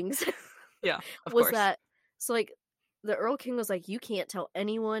many things. Yeah, of course. That, so, like, the Earl King was like, you can't tell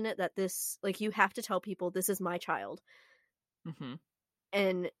anyone that this, like, you have to tell people this is my child.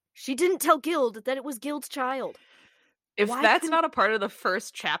 And she didn't tell Guild that it was Guild's child. If that's not a part of the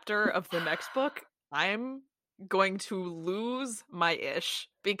first chapter of the next book, I'm going to lose my ish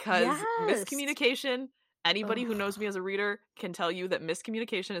because miscommunication, anybody who knows me as a reader can tell you that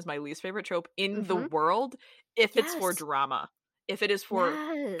miscommunication is my least favorite trope in the world if it's for drama. If it is for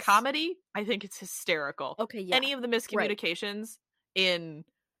comedy, I think it's hysterical. Okay, yeah. Any of the miscommunications in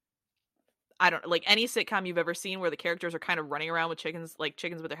I don't like any sitcom you've ever seen where the characters are kind of running around with chickens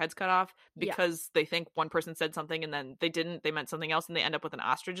with their heads cut off because they think one person said something and then they didn't, they meant something else, and they end up with an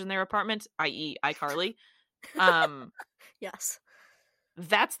ostrich in their apartment, i.e. iCarly. Yes.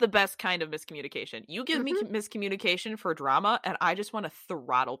 That's the best kind of miscommunication. You give me miscommunication for drama and I just want to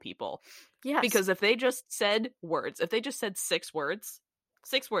throttle people. Yes. Because if they just said words, if they just said 6 words,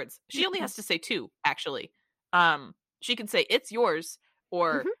 she only has to say 2, actually. She can say it's yours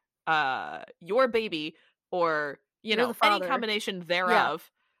or your baby or, you know, any combination thereof.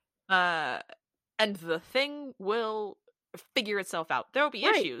 And the thing will figure itself out. There will be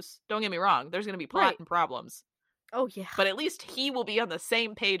issues. Don't get me wrong. There's going to be plot and problems. Oh, yeah. But at least he will be on the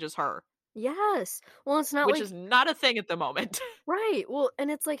same page as her. Yes. Well, it's not which is not a thing at the moment. Right. Well, and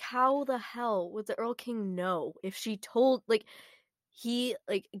it's like, how the hell would the Earl King know if she told, like,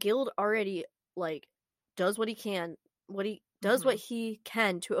 Gild already, like, does what he can, what he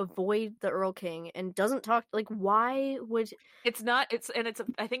can to avoid the Earl King and doesn't talk, like, why would... I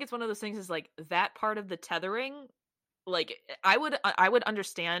think it's one of those things is, like, that part of the tethering, like, I would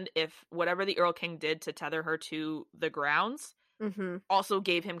understand if whatever the Earl King did to tether her to the grounds also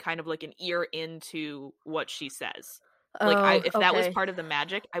gave him kind of like an ear into what she says. Like, if that was part of the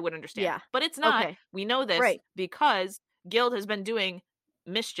magic, I would understand. Yeah. But it's not. Okay. We know this because Gild has been doing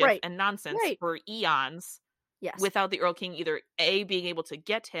mischief and nonsense for eons without the Earl King either A, being able to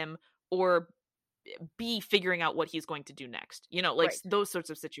get him, or B, figuring out what he's going to do next. You know, like those sorts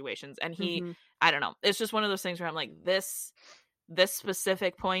of situations. And he, I don't know. It's just one of those things where I'm like, this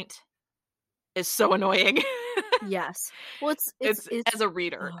specific point is so annoying. Yes. Well, it's as a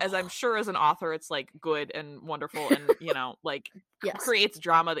reader, as I'm sure as an author, it's like good and wonderful and, you know, like creates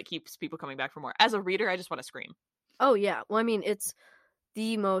drama that keeps people coming back for more. As a reader, I just want to scream. Oh, yeah. Well, I mean, it's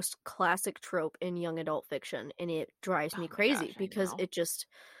the most classic trope in young adult fiction, and it drives me crazy because it's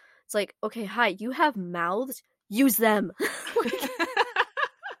like, okay, hi, you have mouths, use them.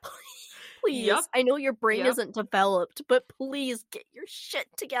 Please. Yep. I know your brain isn't developed, but please get your shit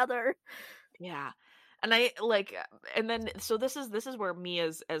together. Yeah. And I like, and then, so this is where me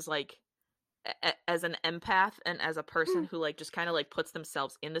as like, as an empath and as a person who like just kind of like puts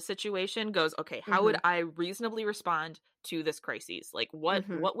themselves in the situation goes, okay, how would I reasonably respond to this crisis? Like,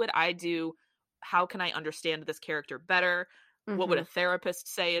 what would I do? How can I understand this character better? What would a therapist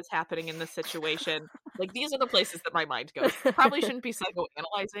say is happening in this situation? Like, these are the places that my mind goes. Probably shouldn't be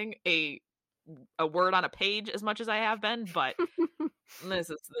psychoanalyzing a word on a page as much as I have been, but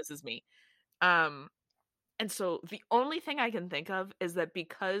this is me. And so the only thing I can think of is that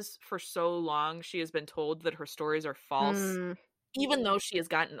because for so long she has been told that her stories are false, even though she has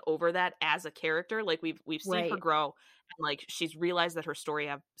gotten over that as a character, like we've seen her grow, and like she's realized that her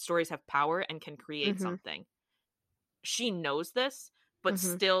stories have power and can create something. She knows this, but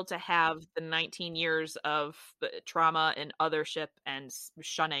still to have the 19 years of trauma and othership and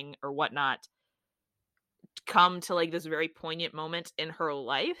shunning or whatnot come to like this very poignant moment in her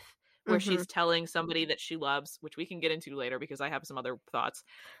life where she's telling somebody that she loves, which we can get into later because I have some other thoughts.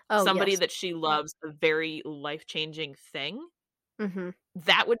 Somebody that she loves, a very life-changing thing.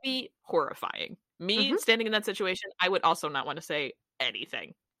 That would be horrifying. Me standing in that situation, I would also not want to say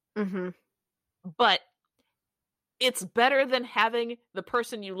anything. But it's better than having the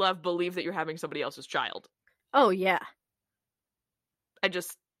person you love believe that you're having somebody else's child. Oh, yeah. I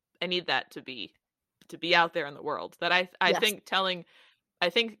need that to be out there in the world. That I think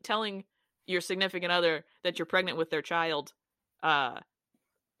telling your significant other that you're pregnant with their child, rather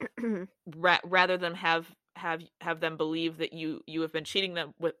than have them believe that you have been cheating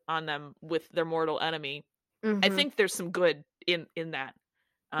on them with their mortal enemy. I think there's some good in that.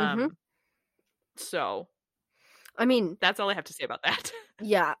 So, I mean, that's all I have to say about that.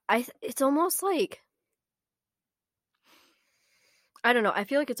 Yeah, it's almost like, I don't know. I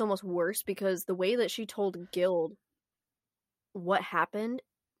feel like it's almost worse because the way that she told Gild what happened,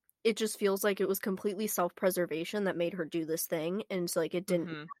 it just feels like it was completely self-preservation that made her do this thing, and so like it didn't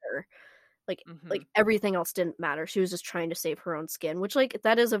matter. Like everything else didn't matter. She was just trying to save her own skin, which like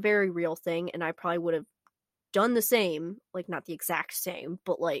that is a very real thing, and I probably would have done the same, like not the exact same,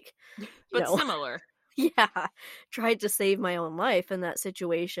 but like similar. Yeah, tried to save my own life in that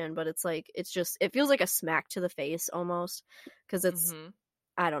situation, but it's like it feels like a smack to the face almost because it's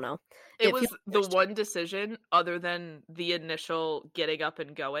I don't know. It was the one decision other than the initial getting up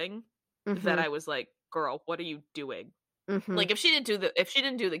and going that I was like, girl, what are you doing? Like if she didn't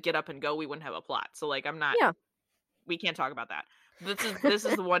do the get up and go, we wouldn't have a plot. So like we can't talk about that. This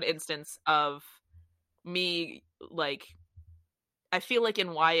is the one instance of me, like, I feel like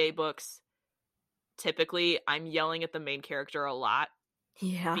in YA books typically I'm yelling at the main character a lot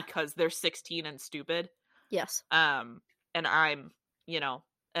Yeah. because they're 16 and stupid. Yes. And I'm,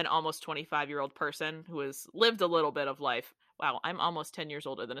 an almost 25-year-old person who has lived a little bit of life. Wow, I'm almost 10 years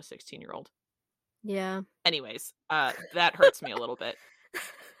older than a 16-year-old. Yeah. Anyways, that hurts me a little bit.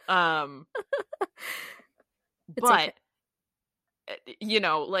 It's okay. But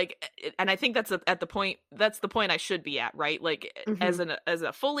and I think that's at the point, that's the point I should be at, right? Like, Mm-hmm. as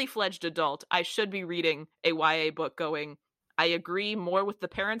a fully fledged adult, I should be reading a YA book going, I agree more with the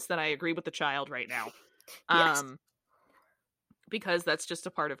parents than I agree with the child right now. Yes. Because that's just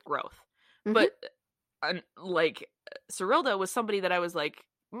a part of growth. Mm-hmm. But like, Cyrilda was somebody that I was like,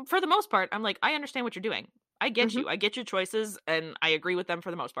 for the most part, I'm like, I understand what you're doing. I get Mm-hmm. you. I get your choices, and I agree with them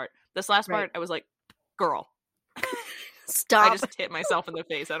for the most part. This last Right. part, I was like, girl. I Stop. just hit myself in the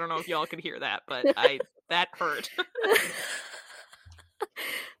face. I don't know if y'all could hear that, but that hurt.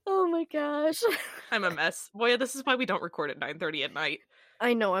 Oh my gosh. I'm a mess. Boy, this is why we don't record at 9:30 at night.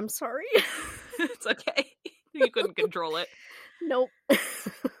 I know, I'm sorry. It's okay. You couldn't control it. Nope.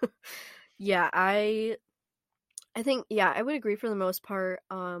 Yeah, I think, yeah, I would agree for the most part.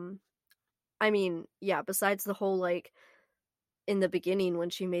 I mean, yeah, besides the whole, like, in the beginning when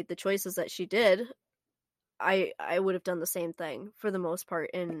she made the choices that she did, I would have done the same thing for the most part.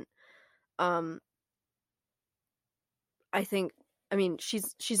 And um I think, I mean,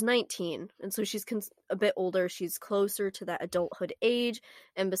 she's 19, and so she's a bit older. She's closer to that adulthood age,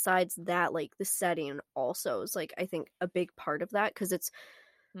 and besides that, like, the setting also is, like, I think a big part of that, because it's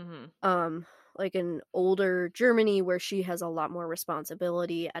Mm-hmm. like an older Germany where she has a lot more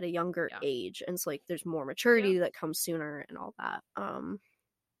responsibility at a younger Yeah. age, and so, like, there's more maturity that comes sooner and all that.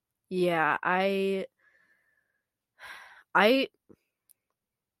 Yeah, I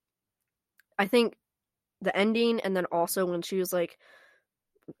think the ending, and then also when she was like,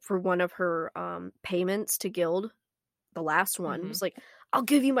 for one of her payments to Guild, the last one, Mm-hmm. was like, I'll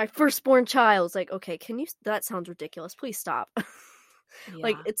give you my firstborn child. It's like, okay, that sounds ridiculous. Please stop.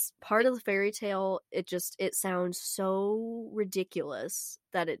 Like, Yeah. it's part of the fairy tale. It sounds so ridiculous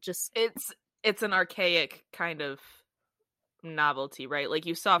that it just, It's an archaic kind of novelty, right? Like,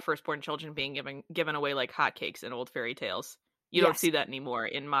 you saw firstborn children being given away like hotcakes in old fairy tales. You don't yes. see that anymore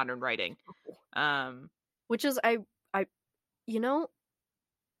in modern writing. Which is, I you know,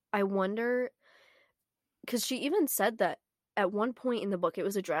 I wonder, because she even said that at one point in the book it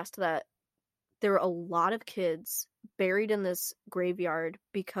was addressed that there were a lot of kids buried in this graveyard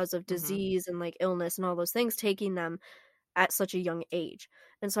because of Mm-hmm. disease and, like, illness and all those things taking them at such a young age.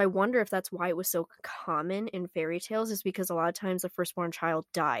 And so I wonder if that's why it was so common in fairy tales, is because a lot of times the firstborn child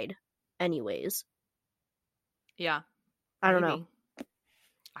died anyways. Yeah. I don't know. Maybe.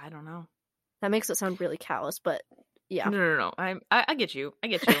 I don't know. That makes it sound really callous, but yeah. No. I get you. I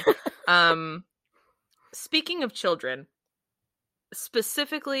get you. Speaking of children,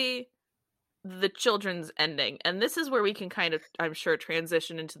 specifically the children's ending, and this is where we can kind of, I'm sure,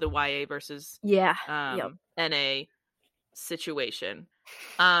 transition into the YA versus Yeah. Yep. NA situation.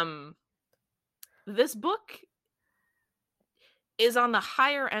 This book is on the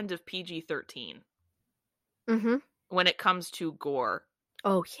higher end of PG-13 Mm-hmm. when it comes to gore.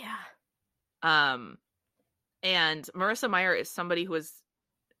 Oh yeah. And Marissa Meyer is somebody who has,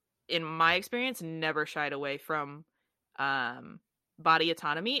 in my experience, never shied away from body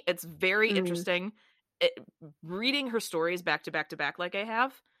autonomy. It's very interesting. Reading her stories back to back to back like I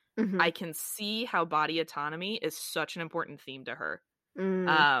have, Mm-hmm. I can see how body autonomy is such an important theme to her.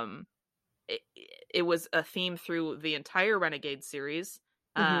 It was a theme through the entire Renegade series.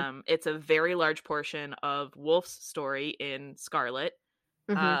 It's a very large portion of Wolf's story in Scarlet.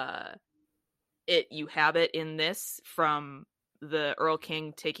 You have it in this, from the Earl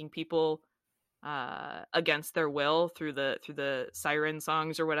King taking people against their will through the siren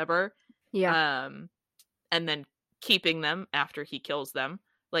songs or whatever. Yeah. And then keeping them after he kills them.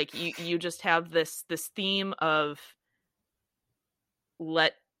 Like, you just have this theme of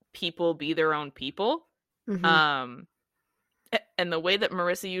let people be their own people. And the way that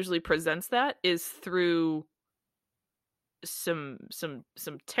Marissa usually presents that is through some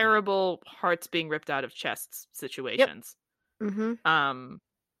terrible hearts being ripped out of chests situations. Yep.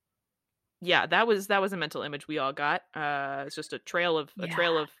 Yeah, that was a mental image we all got. It's just a trail of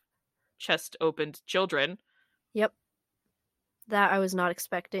chest opened children. Yep. That I was not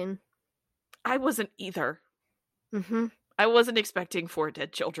expecting. I wasn't either. Mm-hmm. I wasn't expecting 4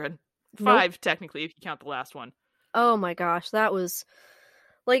 dead children. 5, technically, if you count the last one. Oh my gosh, that was,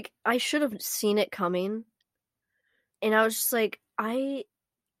 like, I should have seen it coming. And I was just like,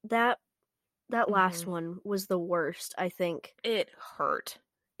 that last one was the worst, I think. It hurt.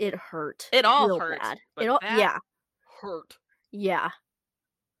 It hurt. It all real hurt. bad. But It all, that hurt. Yeah.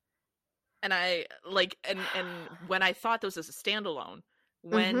 And I like and when I thought this was a standalone,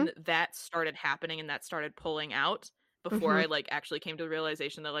 Mhm. when that started happening and that started pulling out, before Mhm. I like actually came to the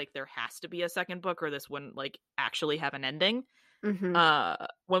realization that like there has to be a second book or this wouldn't like actually have an ending. Mhm.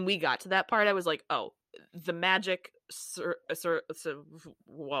 When we got to that part, I was like, oh, the magic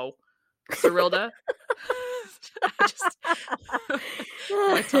whoa, Cyrilda. I just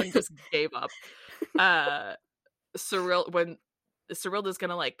my tongue just gave up. Uh when Cyrilda's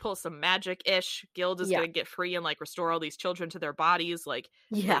gonna like pull some magic ish, Guild is Yeah. gonna get free and like restore all these children to their bodies.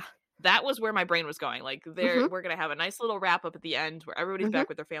 Yeah. Like that was where my brain was going. Like Mhm. we're gonna have a nice little wrap up at the end where everybody's Mhm. back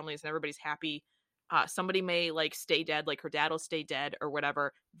with their families and everybody's happy. Somebody may like stay dead, like her dad will stay dead or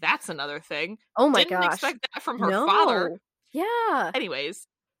whatever. That's another thing. Oh my Didn't gosh. expect that from her father. No. Yeah. Anyways,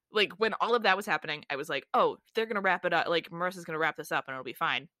 like when all of that was happening, I was like, oh, they're gonna wrap it up. Like Marissa's gonna wrap this up and it'll be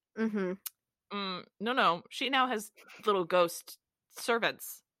fine. Mhm. No. She now has little ghost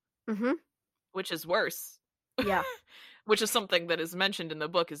servants, Mhm. which is worse. Yeah. Which is something that is mentioned in the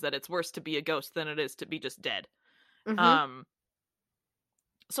book, is that it's worse to be a ghost than it is to be just dead. Mhm. Um,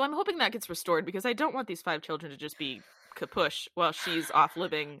 so I'm hoping that gets restored because I don't want these 5 children to just be kapush while she's off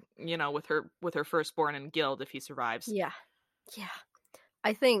living, with her firstborn in Guild if he survives. Yeah. Yeah.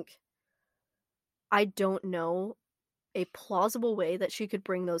 I think I don't know a plausible way that she could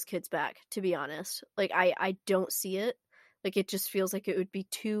bring those kids back, to be honest. Like I don't see it. Like it just feels like it would be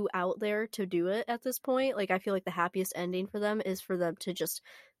too out there to do it at this point. Like I feel like the happiest ending for them is for them to just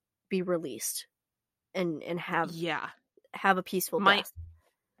be released and Yeah. have a peaceful My death.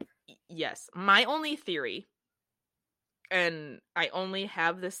 yes, my only theory, and I only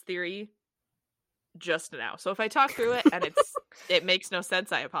have this theory just now. So if I talk through it and it makes no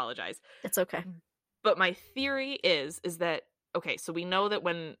sense, I apologize. It's okay. But my theory is that okay, so we know that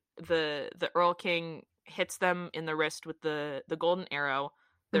when the Earl King hits them in the wrist with the golden arrow,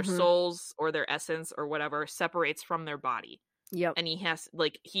 their Mhm. souls or their essence or whatever separates from their body. Yep. And he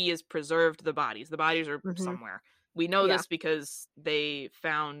has preserved the bodies. The bodies are Mhm. somewhere. We know Yeah. this because did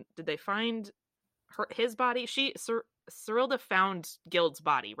they find his body? Cyrilda found Guild's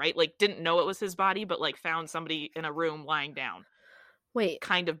body, right? Like didn't know it was his body, but like found somebody in a room lying down, Wait.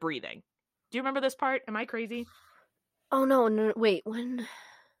 kind of breathing. Do you remember this part? Am I crazy? Oh no, wait, when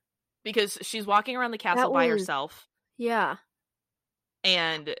Because she's walking around the castle that by was herself yeah.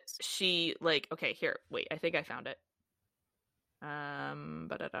 and she like okay, here, wait, I think I found it.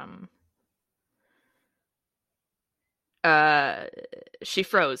 But she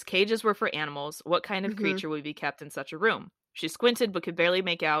froze. Cages were for animals. What kind of Mhm. creature would be kept in such a room? She squinted but could barely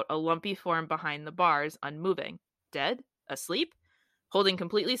make out a lumpy form behind the bars, unmoving. Dead? Asleep? Holding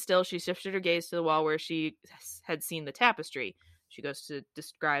completely still, she shifted her gaze to the wall where she had seen the tapestry. She goes to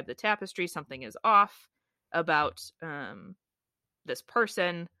describe the tapestry. Something is off about this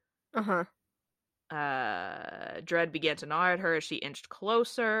person. Uh-huh. Dread began to gnaw at her as she inched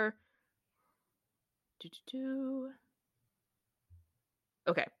closer.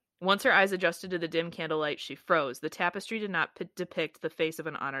 Okay. Once her eyes adjusted to the dim candlelight, she froze. The tapestry did not depict the face of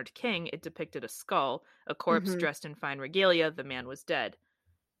an honored king. It depicted a skull, a corpse Mhm. dressed in fine regalia. The man was dead.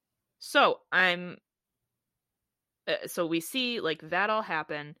 So so we see like that all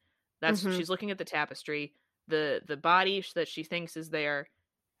happen. Mhm. She's looking at the tapestry. The body that she thinks is there.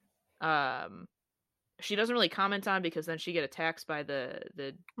 She doesn't really comment on because then she get attacked by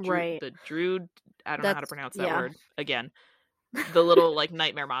the Right. Druid. I don't know how to That's pronounce that yeah. word again. The little like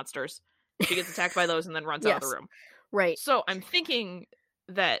nightmare monsters. She gets attacked by those and then runs out of the Yes. room. Right. So I'm thinking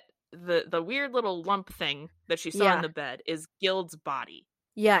that the weird little lump thing that she saw in Yeah. the bed is Guild's body.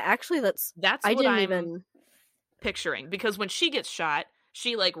 Yeah, actually That's I what didn't I'm even picturing, because when she gets shot,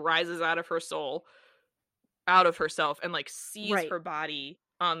 she like rises out of her soul, out of herself, and like sees right. her body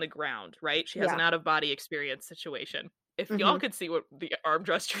on the ground, right? She has an Yeah. out of body experience situation. If y'all Mhm. could see what the arm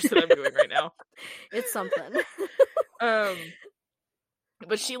gestures that I'm doing right now. It's something. um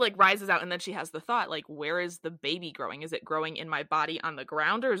but she like rises out and then she has the thought like, where is the baby growing? Is it growing in my body on the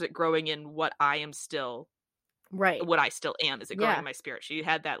ground, or is it growing in what I still Right. am? Is it growing Yeah. in my spirit? She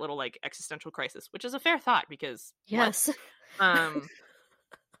had that little like existential crisis, which is a fair thought because what? Yes. Um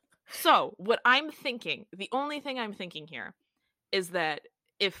so what I'm thinking, the only thing I'm thinking here is that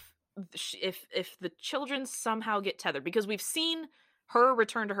if if the children somehow get tethered, because we've seen her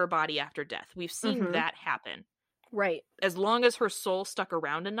return to her body after death. We've seen Mhm. that happen. Right. As long as her soul stuck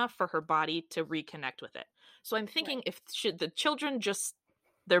around enough for her body to reconnect with it. So I'm thinking, Right. if should the children just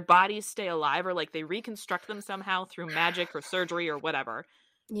their bodies stay alive, or like they reconstruct them somehow through magic or surgery or whatever,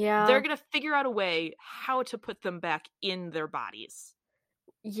 they're Yeah. going to figure out a way how to put them back in their bodies.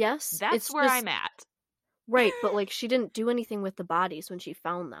 Yes, That's it's where just I'm at. right, but like she didn't do anything with the bodies when she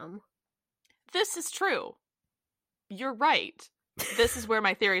found them. this is true. You're right. This is where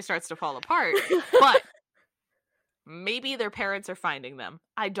my theory starts to fall apart. But maybe their parents are finding them.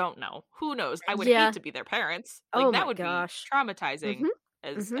 I don't know. Who knows? I would hate to be their parents. Like, that would be traumatizing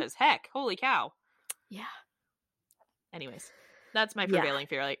as heck. Holy cow. Yeah. Anyways, that's my prevailing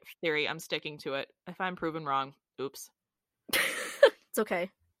theory. I'm sticking to it. If I'm proven wrong, oops. It's okay.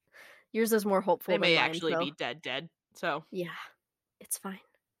 Yours is more hopeful. They may than actually mine, be dead. So yeah, it's fine.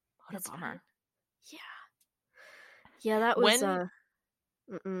 What a bummer. Fine. Yeah, that was.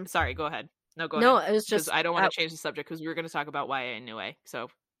 Sorry, go ahead. No, go ahead. No, it was just because I don't want to change the subject because we were going to talk about YA anyway. So.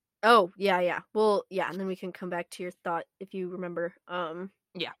 Oh yeah. Well, yeah, and then we can come back to your thought if you remember.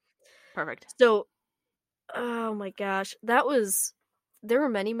 Yeah. Perfect. So, oh my gosh, there were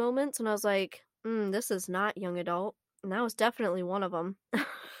many moments when I was like, this is not young adult, and that was definitely one of them.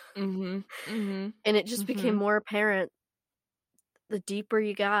 And it just became more apparent the deeper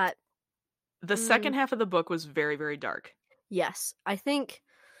you got. The second half of the book was very, very dark. Yes, I think.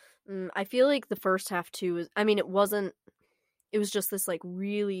 I feel like the first half too was. I mean, it wasn't. It was just this like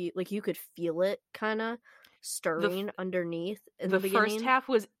really like you could feel it kind of stirring underneath. In the beginning. First half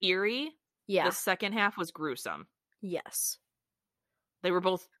was eerie. Yeah. The second half was gruesome. Yes. They were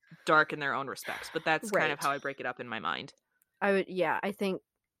both dark in their own respects, but that's kind of how I break it up in my mind. I think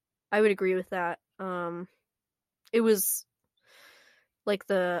I would agree with that. It was like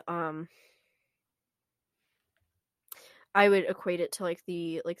the I would equate it to like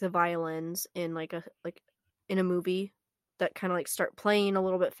the violins in in a movie that kind of like start playing a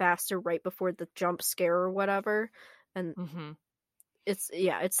little bit faster right before the jump scare or whatever, and it's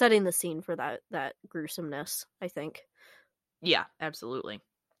setting the scene for that gruesomeness, I think. Yeah, absolutely.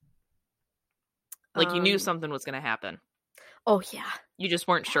 Like you knew something was going to happen. Oh yeah. You just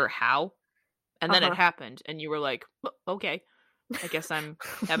weren't sure how, and then it happened, and you were like, oh, "Okay, I guess I'm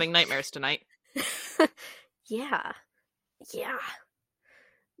having nightmares tonight." Yeah.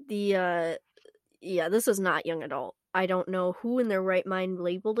 This is not young adult. I don't know who in their right mind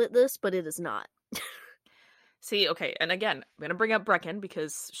labeled it this, but it is not. See, okay, and again, I'm going to bring up Brecken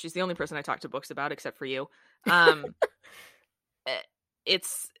because she's the only person I talk to books about except for you.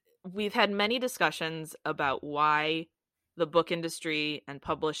 We've had many discussions about why the book industry and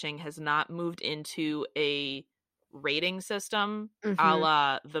publishing has not moved into a rating system a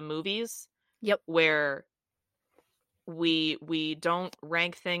la the movies. Yep. Where we don't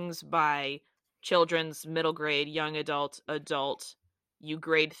rank things by children's, middle grade, young adult. You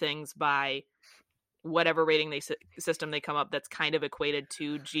grade things by whatever rating system they come up that's kind of equated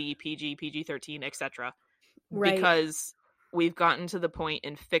to G, PG, PG-13, etc. Right. Because we've gotten to the point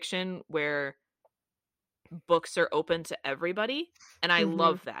in fiction where books are open to everybody, and I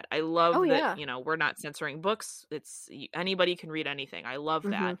love that. I love that, we're not censoring books. It's anybody can read anything. I love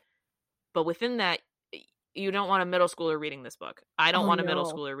that. But within that, you don't want a middle schooler reading this book. I don't want a middle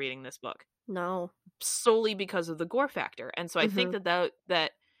schooler reading this book. No. Solely because of the gore factor. And so I think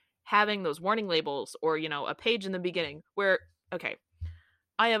that having those warning labels or, a page in the beginning where, okay,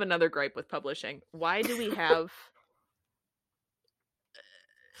 I have another gripe with publishing. Why do we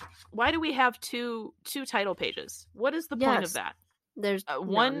have two title pages? What is the point of that? There's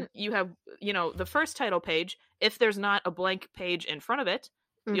one, you have, the first title page, if there's not a blank page in front of it,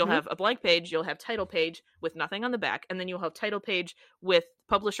 you'll have a blank page, you'll have title page with nothing on the back, and then you'll have title page with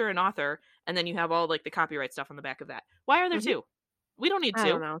publisher and author, and then you have all like the copyright stuff on the back of that. Why are there two? We don't need two. I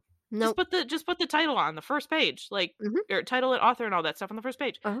don't know. Nope. Just put the title on the first page, like or title and author and all that stuff on the first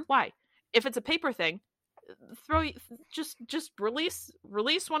page. Why? If it's a paper thing, just release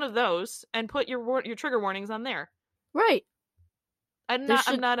one of those and put your trigger warnings on there. Right. I'm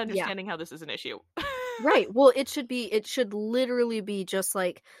not understanding how this is an issue. Right. Well, it should literally be just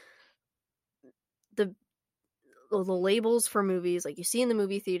like the labels for movies, like you see in the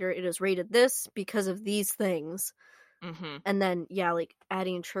movie theater. It is rated this because of these things, and then like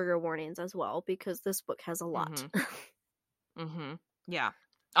adding trigger warnings as well because this book has a lot. Yeah.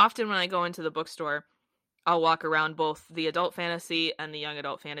 Often when I go into the bookstore, I'll walk around both the adult fantasy and the young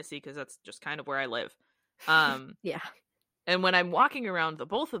adult fantasy because that's just kind of where I live. Yeah. And when I'm walking around the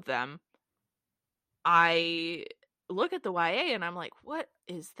both of them, I look at the YA and I'm like, what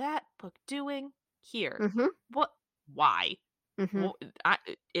is that book doing here? What? Why?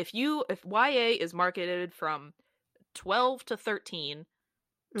 If YA is marketed from 12 to 13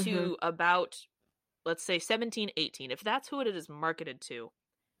 to about, let's say 17, 18, if that's who it is marketed to,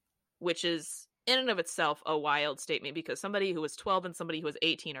 which is in and of itself a wild statement because somebody who was 12 and somebody who was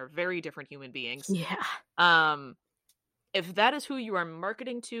 18 are very different human beings. Yeah. If that is who you are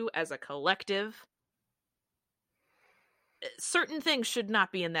marketing to as a collective, certain things should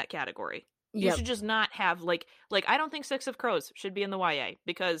not be in that category. You Yep. should just not have like I don't think Six of Crows should be in the YA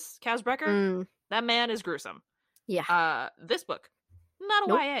because Kaz Brekker, Mm, that man is gruesome. yeah. This book, not a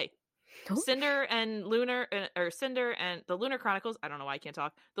Nope. YA. Nope. Cinder and Lunar, or Cinder and the Lunar Chronicles. I don't know why I can't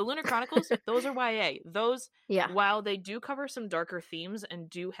talk. The Lunar Chronicles, those are YA. Those, Yeah. while they do cover some darker themes and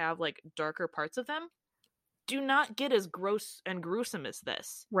do have like darker parts of them, do not get as gross and gruesome as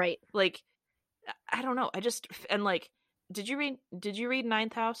this. Right. Like, I don't know. I just, and like, did you read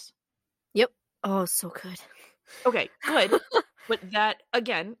Ninth House? Yep. Oh, so good. Okay, good. But that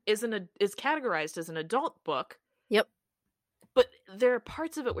again is categorized as an adult book. Yep. But there are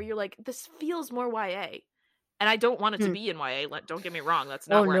parts of it where you're like, this feels more YA. And I don't want it to be in YA. Don't get me wrong. That's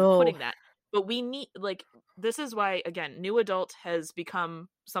not where I'm putting that. But we need, like, this is why, again, new adult has become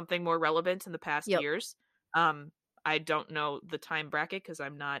something more relevant in the past years. I don't know the time bracket because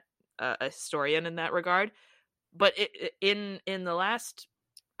I'm not a historian in that regard. But in the last,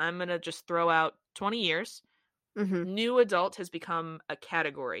 I'm going to just throw out 20 years, new adult has become a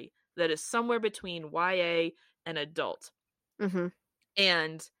category that is somewhere between YA and adult.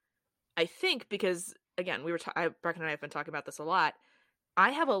 And I think because, again, Breck and I have been talking about this a lot, I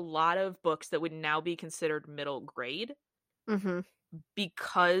have a lot of books that would now be considered middle grade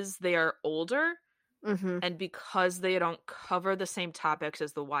because they are older and because they don't cover the same topics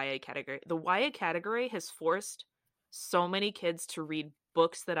as the YA category. The YA category has forced so many kids to read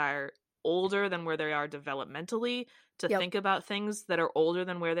books that are older than where they are developmentally, to think about things that are older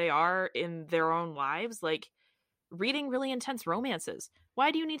than where they are in their own lives, like reading really intense romances.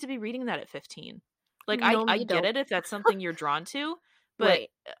 Why do you need to be reading that at 15? Like, No, I get it if that's something you're drawn to, but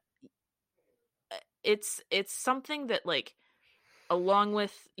it's something that, like, along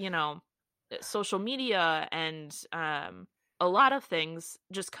with, you know, social media and a lot of things,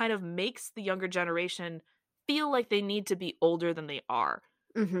 just kind of makes the younger generation feel like they need to be older than they are.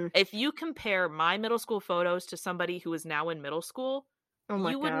 If you compare my middle school photos to somebody who is now in middle school,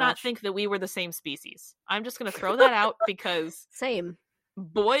 you would not think that we were the same species. I'm just going to throw that out because same.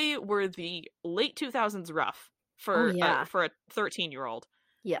 Boy, were the late 2000s rough for a 13-year-old.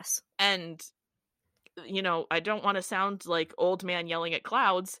 Yes. And, you know, I don't want to sound like old man yelling at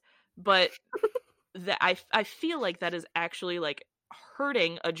clouds, but that I feel like that is actually, like,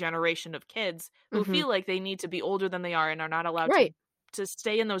 hurting a generation of kids who feel like they need to be older than they are and are not allowed to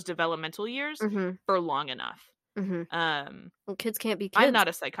stay in those developmental years for long enough. Well, kids can't be kids. I'm not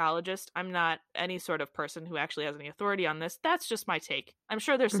a psychologist. I'm not any sort of person who actually has any authority on this. That's just my take. I'm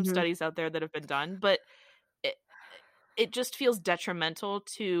sure there's some studies out there that have been done, but it just feels detrimental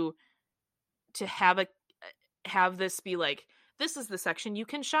to have this be like, this is the section you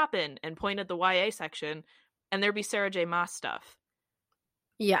can shop in, and point at the YA section, and there be Sarah J. Maas stuff.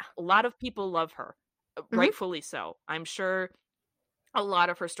 Yeah. A lot of people love her, rightfully so. I'm sure a lot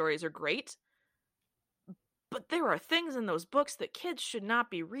of her stories are great. But there are things in those books that kids should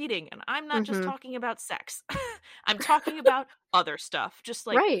not be reading, and I'm not just talking about sex. I'm talking about other stuff, just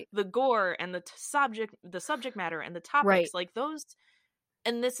like the gore and the subject matter and the topics, like those.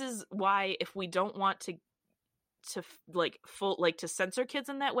 And this is why, if we don't want to censor kids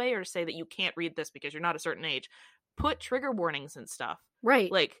in that way, or to say that you can't read this because you're not a certain age, put trigger warnings and stuff.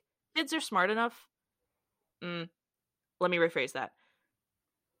 Right. Like, kids are smart enough. Let me rephrase that.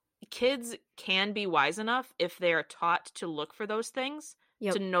 Kids can be wise enough if they are taught to look for those things,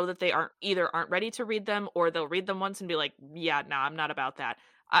 to know that they aren't ready to read them, or they'll read them once and be like, yeah, nah, I'm not about that.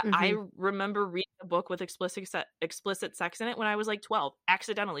 I remember reading a book with explicit sex in it when I was like 12,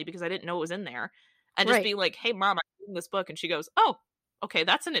 accidentally, because I didn't know it was in there, and just being like, hey mom, I'm reading this book, and she goes, oh, okay,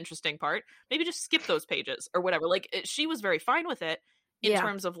 that's an interesting part, maybe just skip those pages or whatever. Like, she was very fine with it in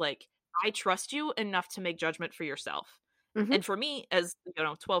terms of, like, I trust you enough to make judgment for yourself. And for me, as, you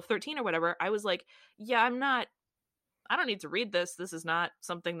know, 12, 13 or whatever, I was like, yeah, I don't need to read this. This is not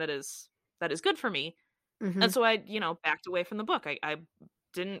something that is good for me. And so I, you know, backed away from the book. I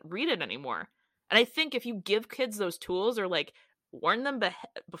didn't read it anymore. And I think if you give kids those tools, or like warn them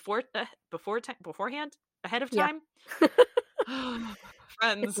beforehand, ahead of time.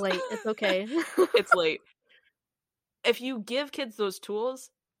 Friends. It's late. It's okay. It's late. If you give kids those tools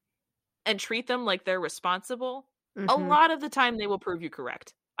and treat them like they're responsible, a lot of the time they will prove you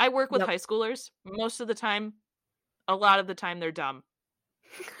correct. I work with high schoolers. Most of the time, a lot of the time they're dumb.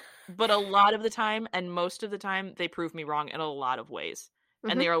 But a lot of the time, and most of the time, they prove me wrong in a lot of ways.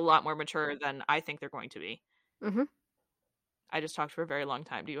 And they are a lot more mature than I think they're going to be. I just talked for a very long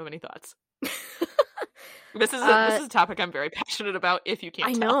time. Do you have any thoughts? This is a topic I'm very passionate about, if you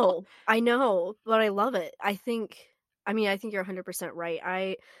can't tell. I know, but I love it. I think you're 100%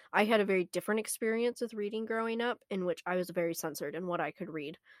 right. I had a very different experience with reading growing up, in which I was very censored in what I could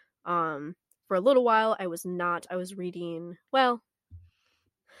read. For a little while, I was not. I was reading, well,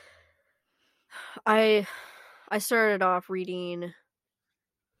 I started off reading,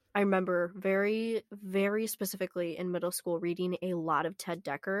 I remember very, very specifically in middle school reading a lot of Ted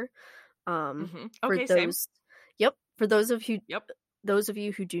Dekker. For Okay, same. those, yep, for Yep. those of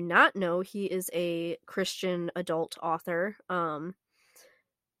you who do not know, he is a Christian adult author,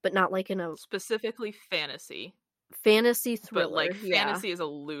 but not like in a Specifically fantasy. fantasy But thriller. like Yeah. fantasy is a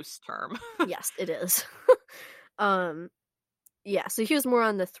loose term. Yes, it is. Yeah, so he was more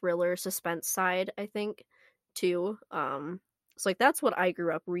on the thriller suspense side, I think, too. So like that's what I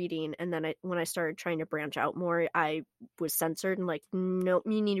grew up reading, and then when I started trying to branch out more, I was censored and like, nope,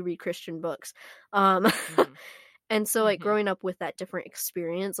 you need to read Christian books. And so like growing up with that different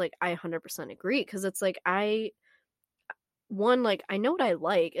experience, like I 100% agree, because it's like like I know what I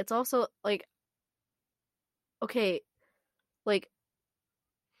like. It's also like, okay, like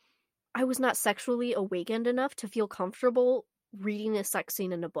I was not sexually awakened enough to feel comfortable reading a sex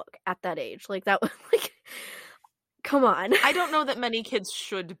scene in a book at that age. Like that was like, come on. I don't know that many kids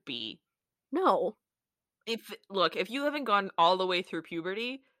should be. No. If you haven't gone all the way through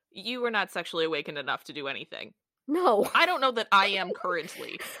puberty, you are not sexually awakened enough to do anything. No. I don't know that I am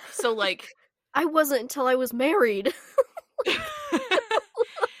currently. So like I wasn't until I was married.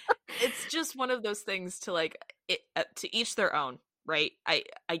 It's just one of those things to like to each their own, right? I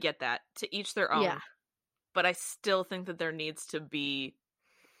get that. To each their own. Yeah. But I still think that there needs to be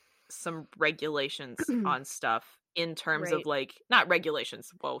some regulations on stuff in terms of like, not regulations.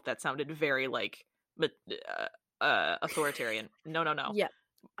 Whoa, that sounded very like authoritarian. No. Yeah.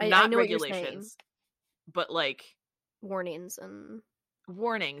 Not I know regulations, but like warnings and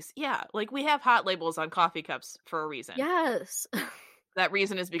warnings. Yeah, like we have hot labels on coffee cups for a reason. Yes. That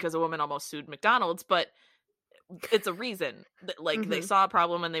reason is because a woman almost sued McDonald's, but it's a reason that like they saw a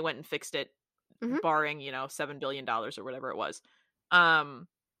problem and they went and fixed it, barring, $7 billion or whatever it was.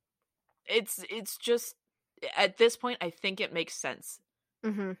 It's just, at this point, I think it makes sense.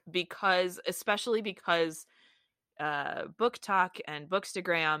 Especially because Book Talk and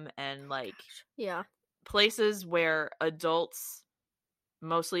Bookstagram and like places where adults,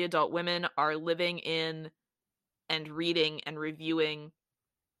 mostly adult women, are living in and reading and reviewing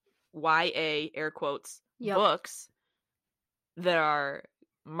YA, air quotes, books that are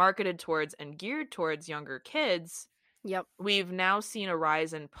marketed towards and geared towards younger kids. We've now seen a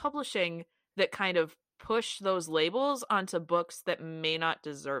rise in publishing that kind of push those labels onto books that may not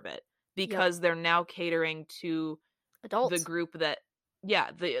deserve it, because they're now catering to adults. The group that,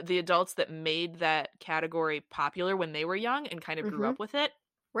 the adults that made that category popular when they were young and kind of grew up with it.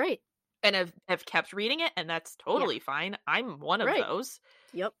 Right. And have kept reading it, and that's totally fine. I'm one of those.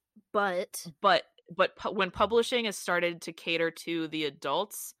 Yep. But when publishing has started to cater to the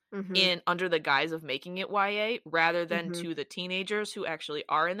adults under the guise of making it YA rather than to the teenagers who actually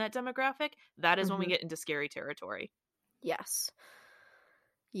are in that demographic, that is when we get into scary territory. Yes.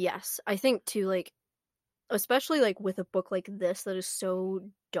 I think too, like, especially like with a book like this that is so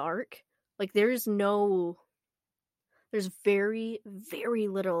dark, like there's very, very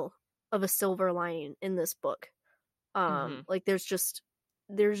little of a silver lining in this book. Like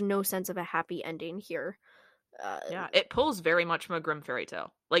there's no sense of a happy ending here. It pulls very much from a Grimm fairy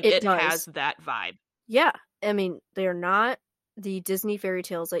tale. Like it has that vibe. Yeah, I mean, they're not the Disney fairy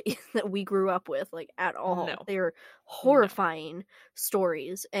tales that we grew up with, like, at all. No. They're horrifying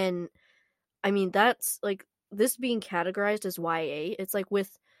stories, and I mean, that's like this being categorized as YA. It's like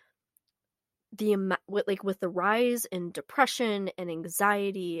with the rise in depression and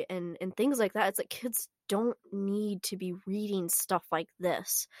anxiety and things like that, it's like kids don't need to be reading stuff like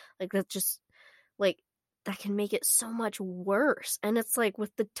this. Like that just like that can make it so much worse. And it's like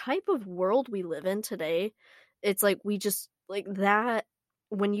with the type of world we live in today, it's like we just like that,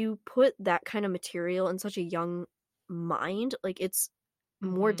 when you put that kind of material in such a young mind, like it's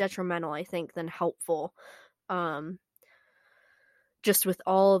more detrimental, I think, than helpful. Just with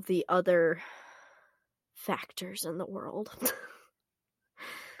all of the other factors in the world.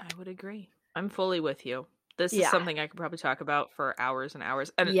 I would agree. I'm fully with you. This is something I could probably talk about for hours and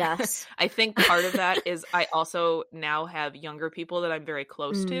hours. And yes. I think part of that is I also now have younger people that I'm very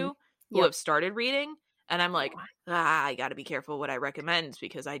close to who have started reading. And I'm like, I got to be careful what I recommend,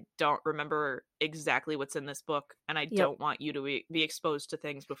 because I don't remember exactly what's in this book. And I don't want you to be exposed to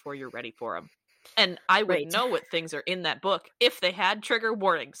things before you're ready for them. And I would know what things are in that book if they had trigger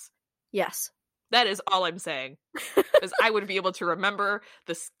warnings. Yes. That is all I'm saying. Because I would be able to remember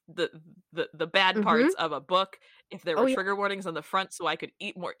the bad parts of a book if there were trigger warnings on the front, so I could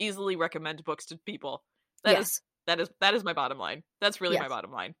more easily recommend books to people. That is my bottom line. That's really my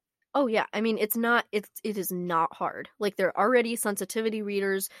bottom line. Oh yeah, I mean it is not hard. Like they're already sensitivity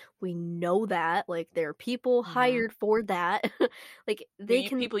readers. We know that. Like there are people Mm-hmm. hired for that. Like they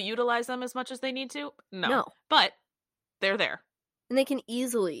can People utilize them as much as they need to? No. no. But they're there. And they can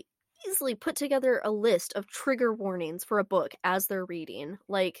easily put together a list of trigger warnings for a book as they're reading.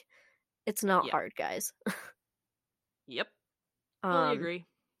 Like it's not Yep. hard, guys. Yep. Fully agree.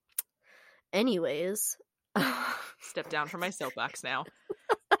 Anyways, step down from my soapbox now.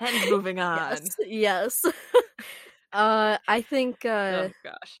 And moving on. Yes. I think oh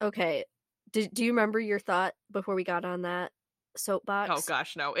gosh. Okay. Do you remember your thought before we got on that soapbox? Oh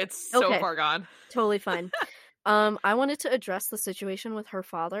gosh, no. It's so far gone. Totally fine. I wanted to address the situation with her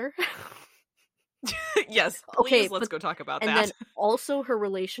father. Yes, please, let's go talk about that. And then also her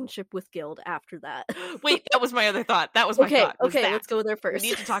relationship with Gild after that. Wait, that was my other thought. That was my thought. Okay, let's go there first. We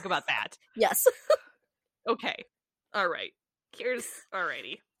need to talk about that. Yes. Okay. All right.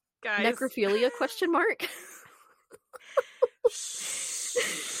 Alrighty. Guys. Necrophilia question mark?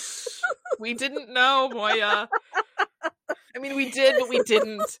 We didn't know, Moya. I mean, we did, but we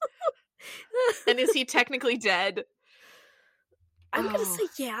didn't. And is he technically dead? I'm gonna say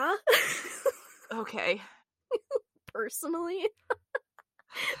yeah. Okay. Personally.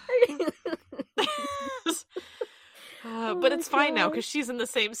 But it's fine now because she's in the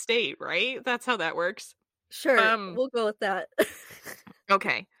same state, right? That's how that works. Sure, we'll go with that.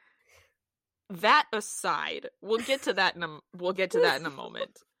 Okay. That aside, we'll get to that in a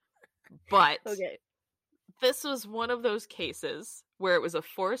moment. But okay. This was one of those cases where it was a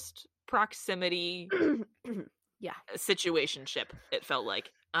forced proximity situationship, it felt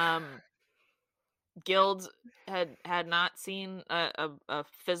like. Gild had not seen a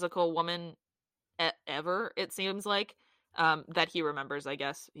physical woman ever, it seems like, that he remembers, I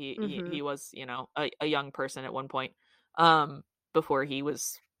guess. He was, a young person at one point, before he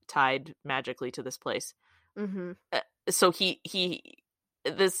was tied magically to this place. So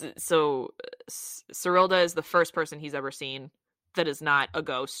Serilda is the first person he's ever seen that is not a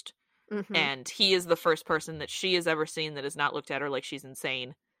ghost, and he is the first person that she has ever seen that has not looked at her like she's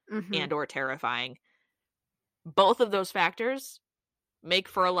insane and or terrifying. Both of those factors make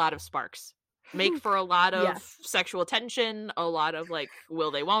for a lot of sparks, make for a lot of sexual tension, a lot of like,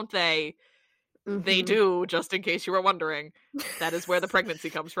 will they, won't they? They do, just in case you were wondering. That is where the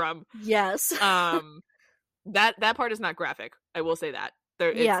pregnancy comes from. Yes. That part is not graphic, I will say that.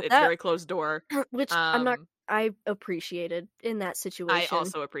 It's very closed door. Which I appreciated in that situation. I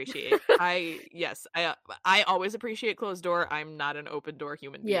also appreciate. I always appreciate closed door. I'm not an open door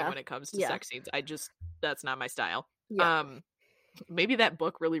human being when it comes to sex scenes. That's not my style. Yeah. Maybe that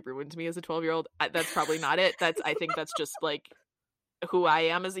book really ruined me as a 12-year-old. That's probably not it. I think that's just like who I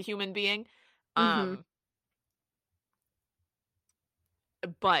am as a human being.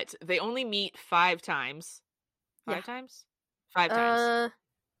 But they only meet 5 times. 5 times? 5 times.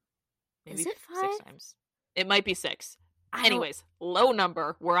 Maybe is it 5? 6 times. It might be 6. Anyways, low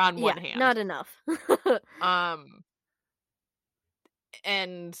number. We're on one hand. Not enough.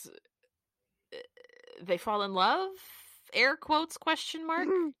 And they fall in love? Air quotes question mark?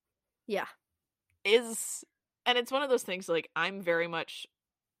 Yeah. And it's one of those things, like, I'm very much...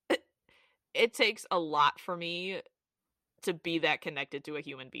 It takes a lot for me to be that connected to a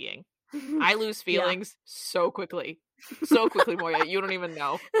human being. I lose feelings so quickly. So quickly, Moya. You don't even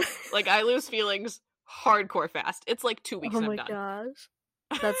know. Like, I lose feelings hardcore fast. It's like 2 weeks and I'm done. Oh my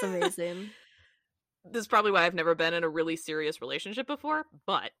gosh. That's amazing. This is probably why I've never been in a really serious relationship before,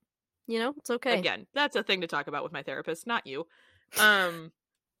 but... it's okay. Again, that's a thing to talk about with my therapist, not you. No,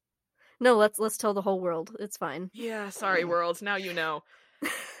 let's tell the whole world. It's fine. Yeah, sorry, world. Now you know.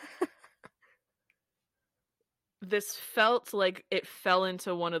 This felt like it fell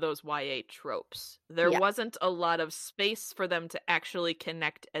into one of those YA tropes. There wasn't a lot of space for them to actually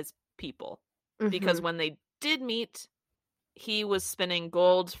connect as people. Because when they did meet, he was spinning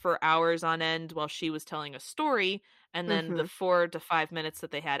gold for hours on end while she was telling a story, and then the 4 to 5 minutes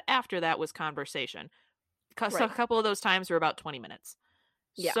that they had after that was conversation. So a couple of those times were about 20 minutes.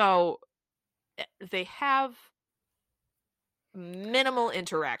 Yeah. So they have minimal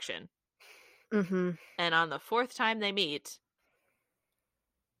interaction. And on the 4th time they meet,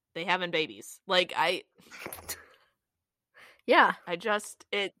 they having babies. Like, I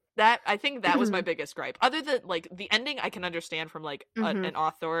think that was my biggest gripe. Other than, like, the ending I can understand from, like, an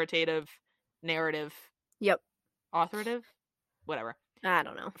authoritative narrative. Yep. Authoritative? Whatever. I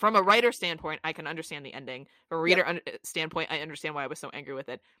don't know. From a writer standpoint, I can understand the ending. From a reader standpoint, I understand why I was so angry with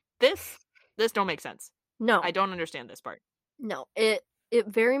it. This don't make sense. No. I don't understand this part. No. It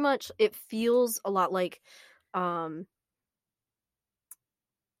very much, it feels a lot like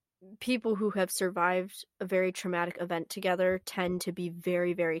people who have survived a very traumatic event together tend to be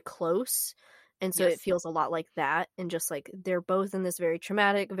very, very close. And so it Yes. feels a lot like that. And just like they're both in this very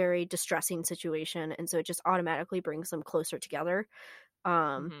traumatic, very distressing situation. And so it just automatically brings them closer together.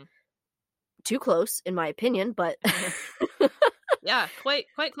 Mhm. Too close, in my opinion, but Yeah, quite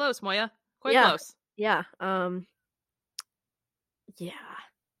close, Moya. Quite yeah. close. Yeah. Yeah.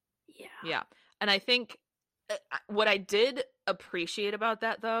 Yeah. Yeah. And I think what I did appreciate about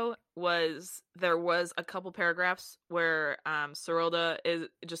that, though, was there was a couple paragraphs where Serilda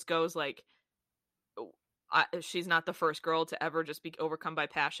just goes like, she's not the first girl to ever just be overcome by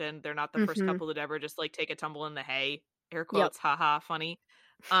passion. They're not the first Mhm. couple to ever just like take a tumble in the hay. Air Yep. quotes, haha, funny.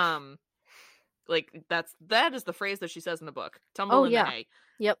 Like that is the phrase that she says in the book. Tumble Oh, in the yeah. hay.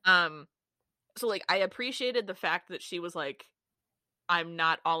 Yep. So like I appreciated the fact that she was like, I'm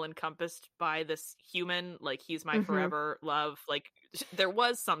not all encompassed by this human, like he's my Mhm. forever love. Like there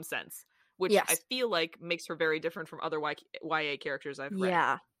was some sense, which I Yes. feel like makes her very different from other YA characters I've read.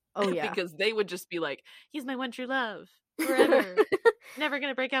 Yeah. Oh, yeah. Because they would just be like, he's my one true love forever. Never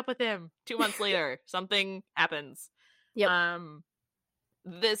gonna break up with him. 2 months later, something happens. Yep.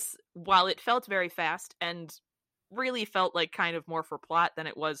 This, while it felt very fast and really felt like kind of more for plot than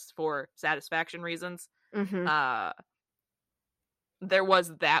it was for satisfaction reasons, Mhm. there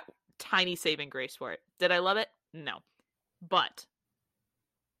was that tiny saving grace for it. Did I love it? No. But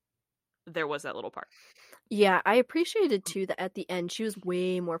there was that little part. Yeah, I appreciated too that at the end she was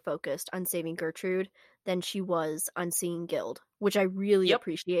way more focused on saving Gertrude than she was on seeing Guild, which I really Yep.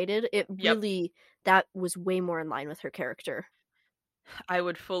 appreciated. It Yep. really, that was way more in line with her character. I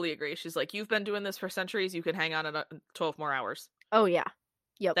would fully agree. She's like, you've been doing this for centuries. You can hang on 12 more hours. Oh, yeah.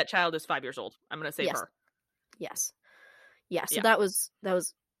 Yep. That child is 5 years old. I'm going to save her. Yes. Yeah, so Yeah. that was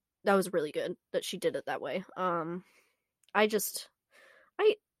really good that she did it that way.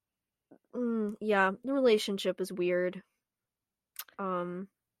 Yeah, the relationship is weird.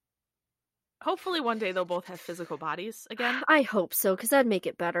 Hopefully one day they'll both have physical bodies again. I hope so, because that'd make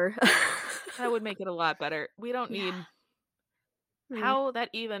it better. That would make it a lot better. We don't need how that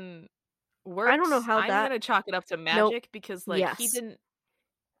even works. I don't know how I'm that... gonna chalk it up to magic because like he didn't,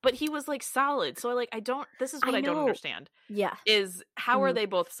 but he was like solid. So like this is what I don't understand. Yeah. Is how are they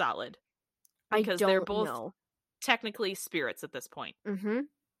both solid? Because they're both technically spirits at this point. Mm-hmm.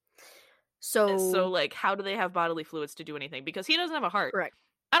 So like how do they have bodily fluids to do anything? Because he doesn't have a heart. Correct.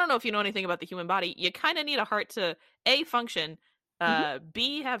 I don't know if you know anything about the human body. You kind of need a heart to A, function,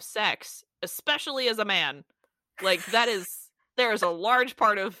 B, have sex, especially as a man. Like there is a large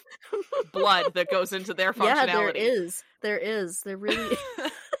part of blood that goes into their functionality. Yeah, there is. There really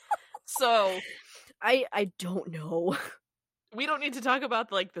So I don't know. We don't need to talk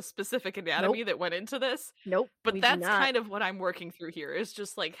about like the specific anatomy that went into this. Nope. But that's kind of what I'm working through here, is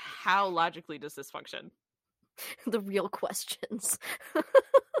just like, how logically does this function? The real questions.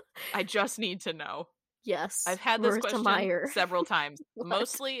 I just need to know. Yes. I've had this question several times,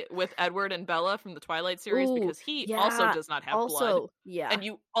 mostly with Edward and Bella from the Twilight series, because he also does not have blood. Yeah. And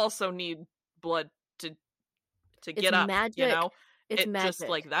you also need blood to get it's up, magic. You know? It's magic. Just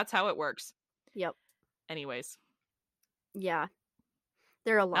like, that's how it works. Yep. Anyways. Yeah.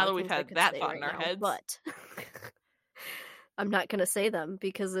 There are a lot now that of we've had that thought in our heads. But I'm not going to say them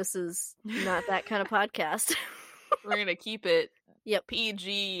because this is not that kind of podcast. We're going to keep it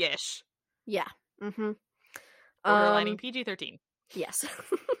PG-ish. Yeah. Mm-hmm. Borderlining PG-13. Yes.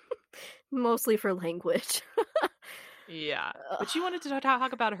 Mostly for language. Yeah. But you wanted to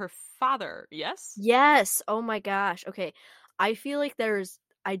talk about her father, yes? Yes. Oh my gosh. Okay. I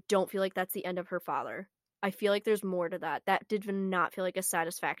don't feel like that's the end of her father. I feel like there's more to that. That did not feel like a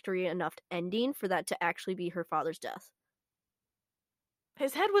satisfactory enough ending for that to actually be her father's death.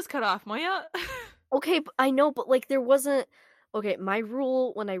 His head was cut off, Moya. Okay, I know, but like there wasn't... Okay, my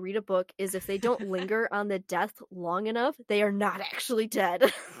rule when I read a book is if they don't linger on the death long enough, they are not actually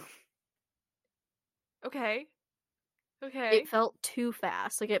dead. Okay. It felt too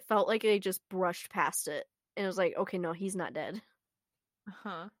fast. Like it felt like they just brushed past it. And it was like, okay, no, he's not dead.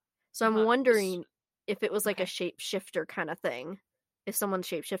 Uh-huh. So I'm wondering if it was like a shapeshifter kind of thing. If someone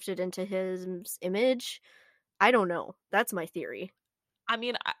shapeshifted into his image. I don't know. That's my theory. I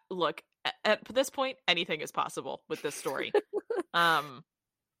mean, look, at this point, anything is possible with this story.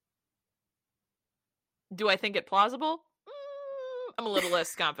 Do I think it plausible? I'm a little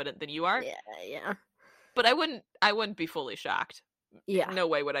less confident than you are. Yeah. But I wouldn't be fully shocked. Yeah. No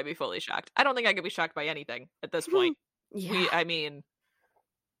way would I be fully shocked. I don't think I could be shocked by anything at this point. Yeah.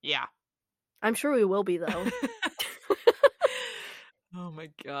 Yeah. I'm sure we will be, though. Oh my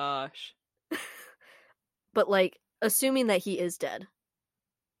gosh. But, like, assuming that he is dead.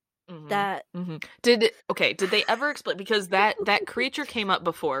 that Did they ever explain, because that creature came up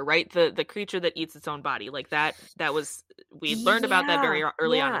before, right? The creature that eats its own body, like that was, we learned about that very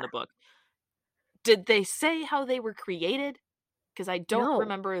early on in the book. Did they say how they were created? Because I don't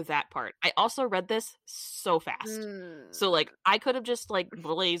remember that part. I also read this so fast. So like I could have just like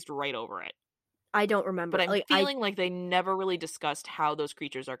blazed right over it. I don't remember. But I'm feeling like they never really discussed how those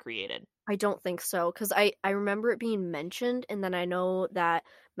creatures are created. I don't think so, because I remember it being mentioned, and then I know that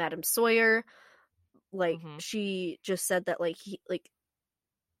Madame Sawyer, like, she just said that, like,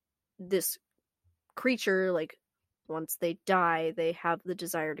 this creature, like, once they die, they have the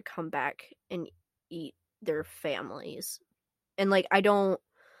desire to come back and eat their families. And, like,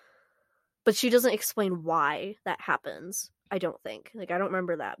 but she doesn't explain why that happens, I don't think. Like, I don't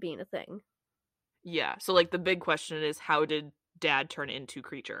remember that being a thing. Yeah, so, like, the big question is, how did Dad turn into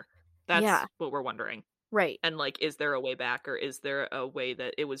creature? That's what we're wondering. Right. And, like, is there a way back, or is there a way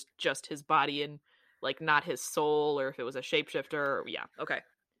that it was just his body and, like, not his soul, or if it was a shapeshifter, or, okay.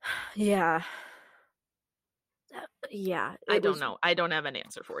 Yeah. Yeah. I don't know. I don't have an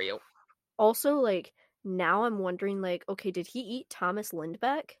answer for you. Also, like, now I'm wondering, like, okay, did he eat Thomas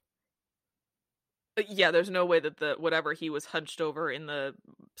Lindbeck? Yeah, there's no way that whatever he was hunched over in the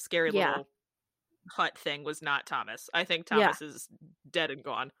scary little hut thing was not Thomas. I think Thomas is dead and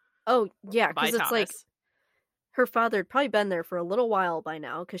gone. Oh, yeah, because it's like her father had probably been there for a little while by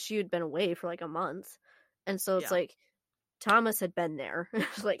now, because she had been away for like a month. And so it's like Thomas had been there.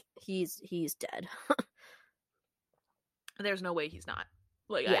 Like, he's dead. There's no way he's not.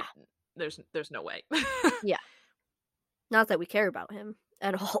 Like, there's no way. Yeah. Not that we care about him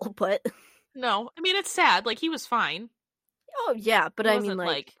at all, but no, I mean, it's sad. Like, he was fine. Oh yeah, but I mean,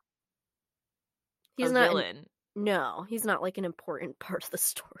 like he's not a villain. No, he's not like an important part of the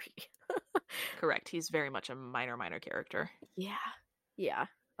story. Correct. He's very much a minor character. Yeah.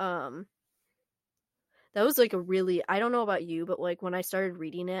 That was like a really, I don't know about you, but like when I started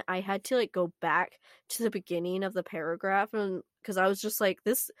reading it, I had to like go back to the beginning of the paragraph, and because I was just like,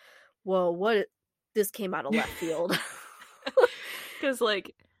 this came out of left field. Because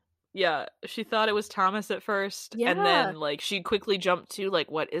like, yeah, she thought it was Thomas at first, and then like she quickly jumped to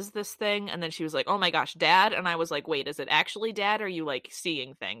like, what is this thing? And then she was like, oh my gosh, Dad. And I was like, wait, is it actually Dad? Or are you like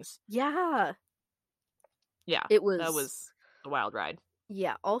seeing things? Yeah, that was a wild ride.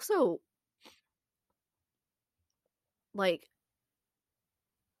 Yeah, also, like,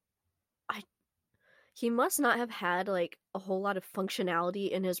 he must not have had like a whole lot of functionality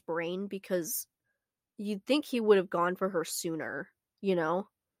in his brain, because you'd think he would have gone for her sooner, you know,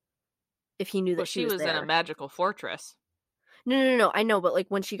 if he knew that she was there. In a magical fortress. No, I know, but like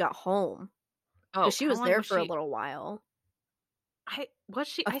when she got home, because she was there for a little while. I think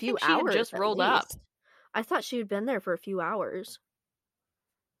she hours had just rolled up. I thought she had been there for a few hours.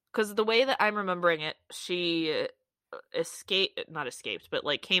 Because the way that I'm remembering it, she not escaped, but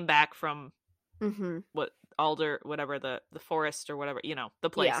like came back from Alder, whatever, the forest or whatever, you know, the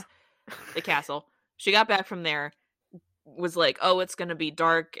place, the castle. She got back from there, was like, oh, it's gonna be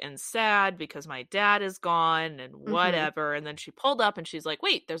dark and sad because my dad is gone and whatever. And then she pulled up and she's like,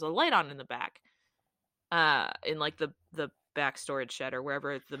 wait, there's a light on in the back, in like the back storage shed or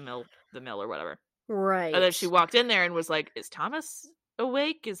wherever, the mill or whatever, right? And then she walked in there and was like, is Thomas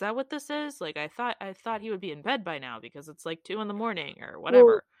awake? Is that what this is? Like, I thought he would be in bed by now because it's like 2 a.m. or whatever.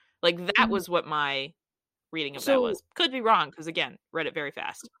 Well, like, that was what my reading of that was. Could be wrong, because again, read it very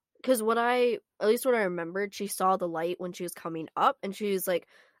fast. Because at least what I remembered, she saw the light when she was coming up, and she was like,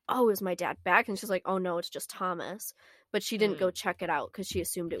 oh, is my dad back? And she's like, oh no, it's just Thomas. But she didn't go check it out because she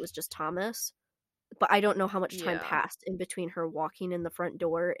assumed it was just Thomas. But I don't know how much time passed in between her walking in the front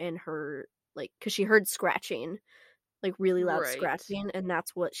door and her, like, because she heard scratching, like really loud scratching, and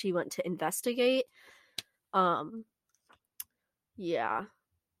that's what she went to investigate. Yeah,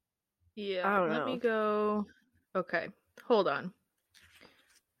 I don't know. Let me go. Okay, hold on.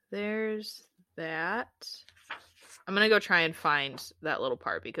 There's that. I'm gonna go try and find that little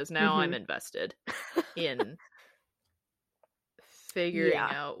part, because now I'm invested in figuring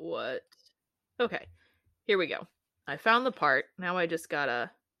out what. Okay, here we go. I found the part. Now I just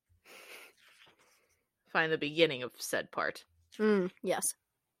gotta find the beginning of said part. Yes.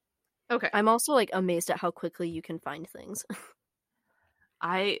 Okay. I'm also like amazed at how quickly you can find things.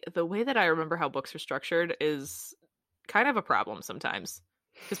 The way that I remember how books are structured is kind of a problem sometimes.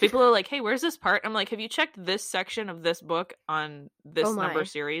 Because people are like, hey, where's this part? I'm like, have you checked this section of this book on this number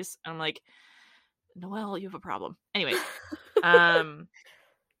series? I'm like, Noelle, you have a problem. Anyway.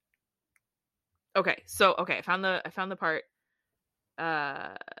 Okay, so I found the part.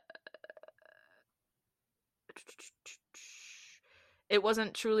 It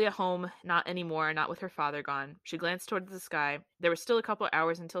wasn't truly a home, not anymore, not with her father gone. She glanced toward the sky. There was still a couple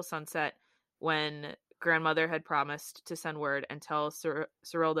hours until sunset when grandmother had promised to send word and tell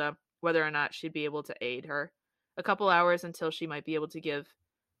Serilda whether or not she'd be able to aid her. A couple hours until she might be able to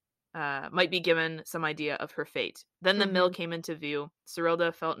might be given some idea of her fate. Then the mill came into view.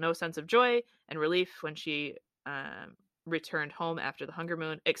 Serilda felt no sense of joy and relief when she returned home after the hunger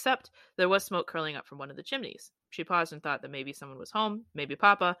moon, except there was smoke curling up from one of the chimneys. She paused and thought that maybe someone was home, maybe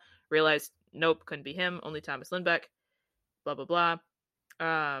Papa. Realized, nope, couldn't be him, only Thomas Lindbeck. Blah, blah, blah.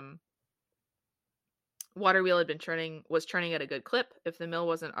 Waterwheel was churning at a good clip. If the mill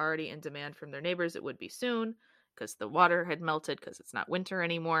wasn't already in demand from their neighbors, it would be soon, because the water had melted, because it's not winter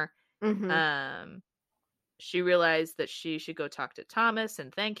anymore. She realized that she should go talk to Thomas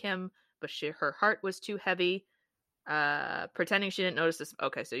and thank him, but her heart was too heavy. Pretending she didn't notice this.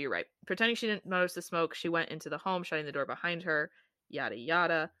 Okay, so you're right. Pretending she didn't notice the smoke, she went into the home, shutting the door behind her. Yada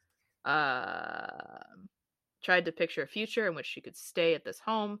yada. Tried to picture a future in which she could stay at this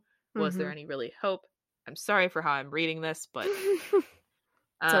home. Was there any really hope? I'm sorry for how I'm reading this, but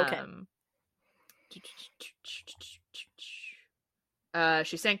it's okay.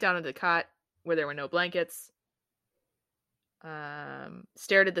 She sank down into the cot where there were no blankets.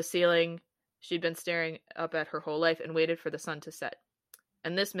 Stared at the ceiling. She'd been staring up at her whole life and waited for the sun to set.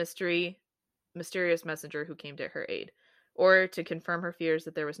 And this mysterious messenger who came to her aid, or to confirm her fears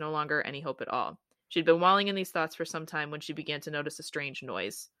that there was no longer any hope at all. She'd been wallowing in these thoughts for some time when she began to notice a strange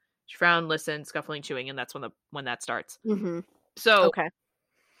noise. She frowned, listened, scuffling, chewing, and that's when that starts. So, okay.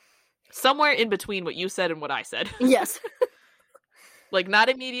 Somewhere in between what you said and what I said. Yes. Like, not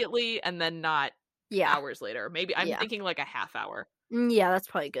immediately, and then not hours later. Maybe I'm thinking like a half hour. Yeah, that's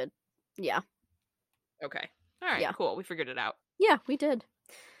probably good. Yeah. Okay. All right, cool. We figured it out. Yeah, we did.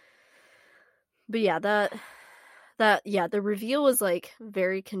 But yeah, the reveal was like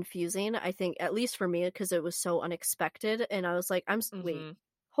very confusing, I think, at least for me, because it was so unexpected, and I was like, wait,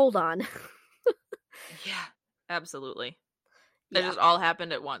 hold on. Yeah, absolutely. It just all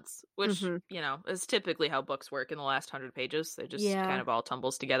happened at once, which, is typically how books work in the last 100 pages. They just kind of all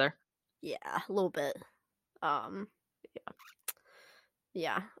tumbles together. Yeah, a little bit.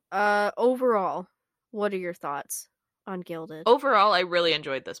 Yeah. Overall, what are your thoughts on Gilded? Overall, I really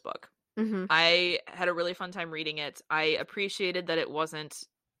enjoyed this book. I had a really fun time reading it. I appreciated that it wasn't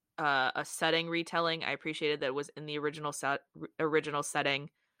a setting retelling. I appreciated that it was in the original setting,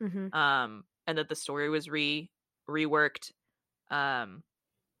 and that the story was reworked. For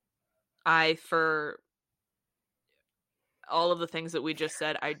all of the things that we just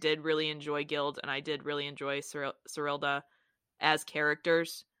said, I did really enjoy Gild, and I did really enjoy Serilda as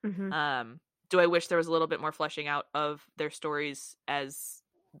characters. Do I wish there was a little bit more fleshing out of their stories as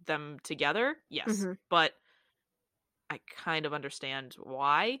them together? Yes. But I kind of understand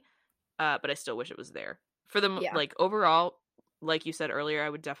why, but I still wish it was there. For them, like, overall, like you said earlier, I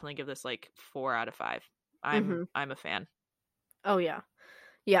would definitely give this like 4 out of 5. I'm a fan. Oh yeah.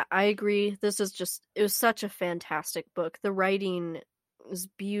 Yeah, I agree. It was such a fantastic book. The writing was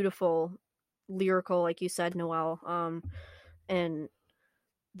beautiful, lyrical, like you said, Noelle. And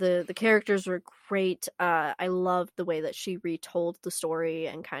the characters were great. I loved the way that she retold the story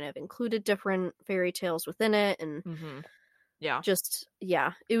and kind of included different fairy tales within it, and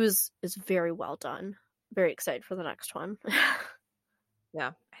it was very well done. Very excited for the next one.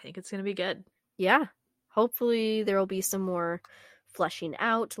 Yeah, I think it's gonna be good. Yeah, hopefully there will be some more fleshing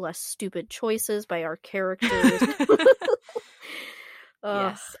out, less stupid choices by our characters.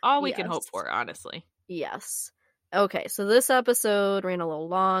 Yes, all we can hope for, honestly. Yes. Okay, so this episode ran a little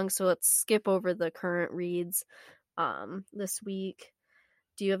long, so let's skip over the current reads this week.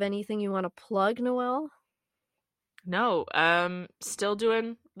 Do you have anything you want to plug, Noelle? No, still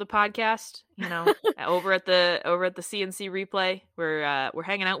doing the podcast, over at the CNC replay. We're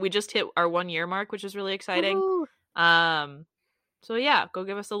hanging out. We just hit our 1 year mark, which is really exciting. Woo-hoo. So yeah, go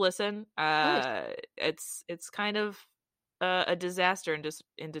give us a listen. Nice. It's kind of a disaster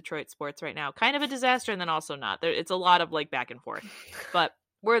in Detroit sports right now. Kind of a disaster, and then also not. It's a lot of like back and forth. But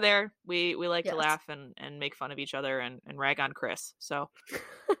we're there. We like to laugh and make fun of each other and rag on Chris. So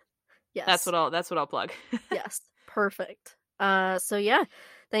yes, that's what I'll plug. Yes, perfect. So yeah,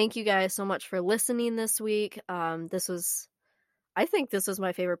 thank you guys so much for listening this week. I think this was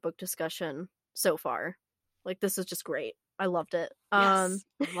my favorite book discussion so far. Like, this is just great. I loved it. Yes,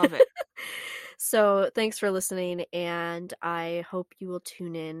 I love it. So thanks for listening, and I hope you will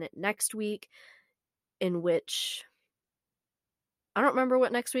tune in next week, in which I don't remember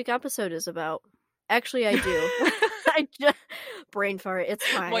what next week episode is about. Actually, I do. brain fart. It's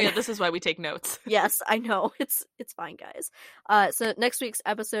fine. Well, yeah, this is why we take notes. Yes, I know. It's fine, guys. So next week's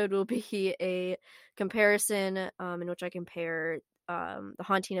episode will be a comparison in which I compare The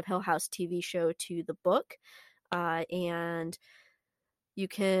Haunting of Hill House TV show to the book. And you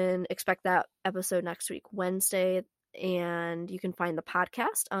can expect that episode next week, Wednesday. And you can find the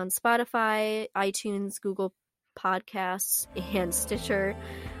podcast on Spotify, iTunes, Google Podcasts, and Stitcher.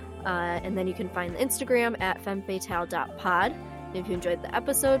 And then you can find the Instagram at femmefatale.pod. If you enjoyed the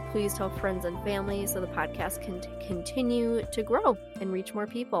episode, please tell friends and family so the podcast can continue to grow and reach more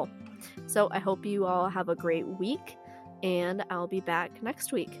people. So I hope you all have a great week, and I'll be back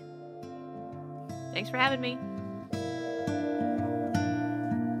next week. Thanks for having me.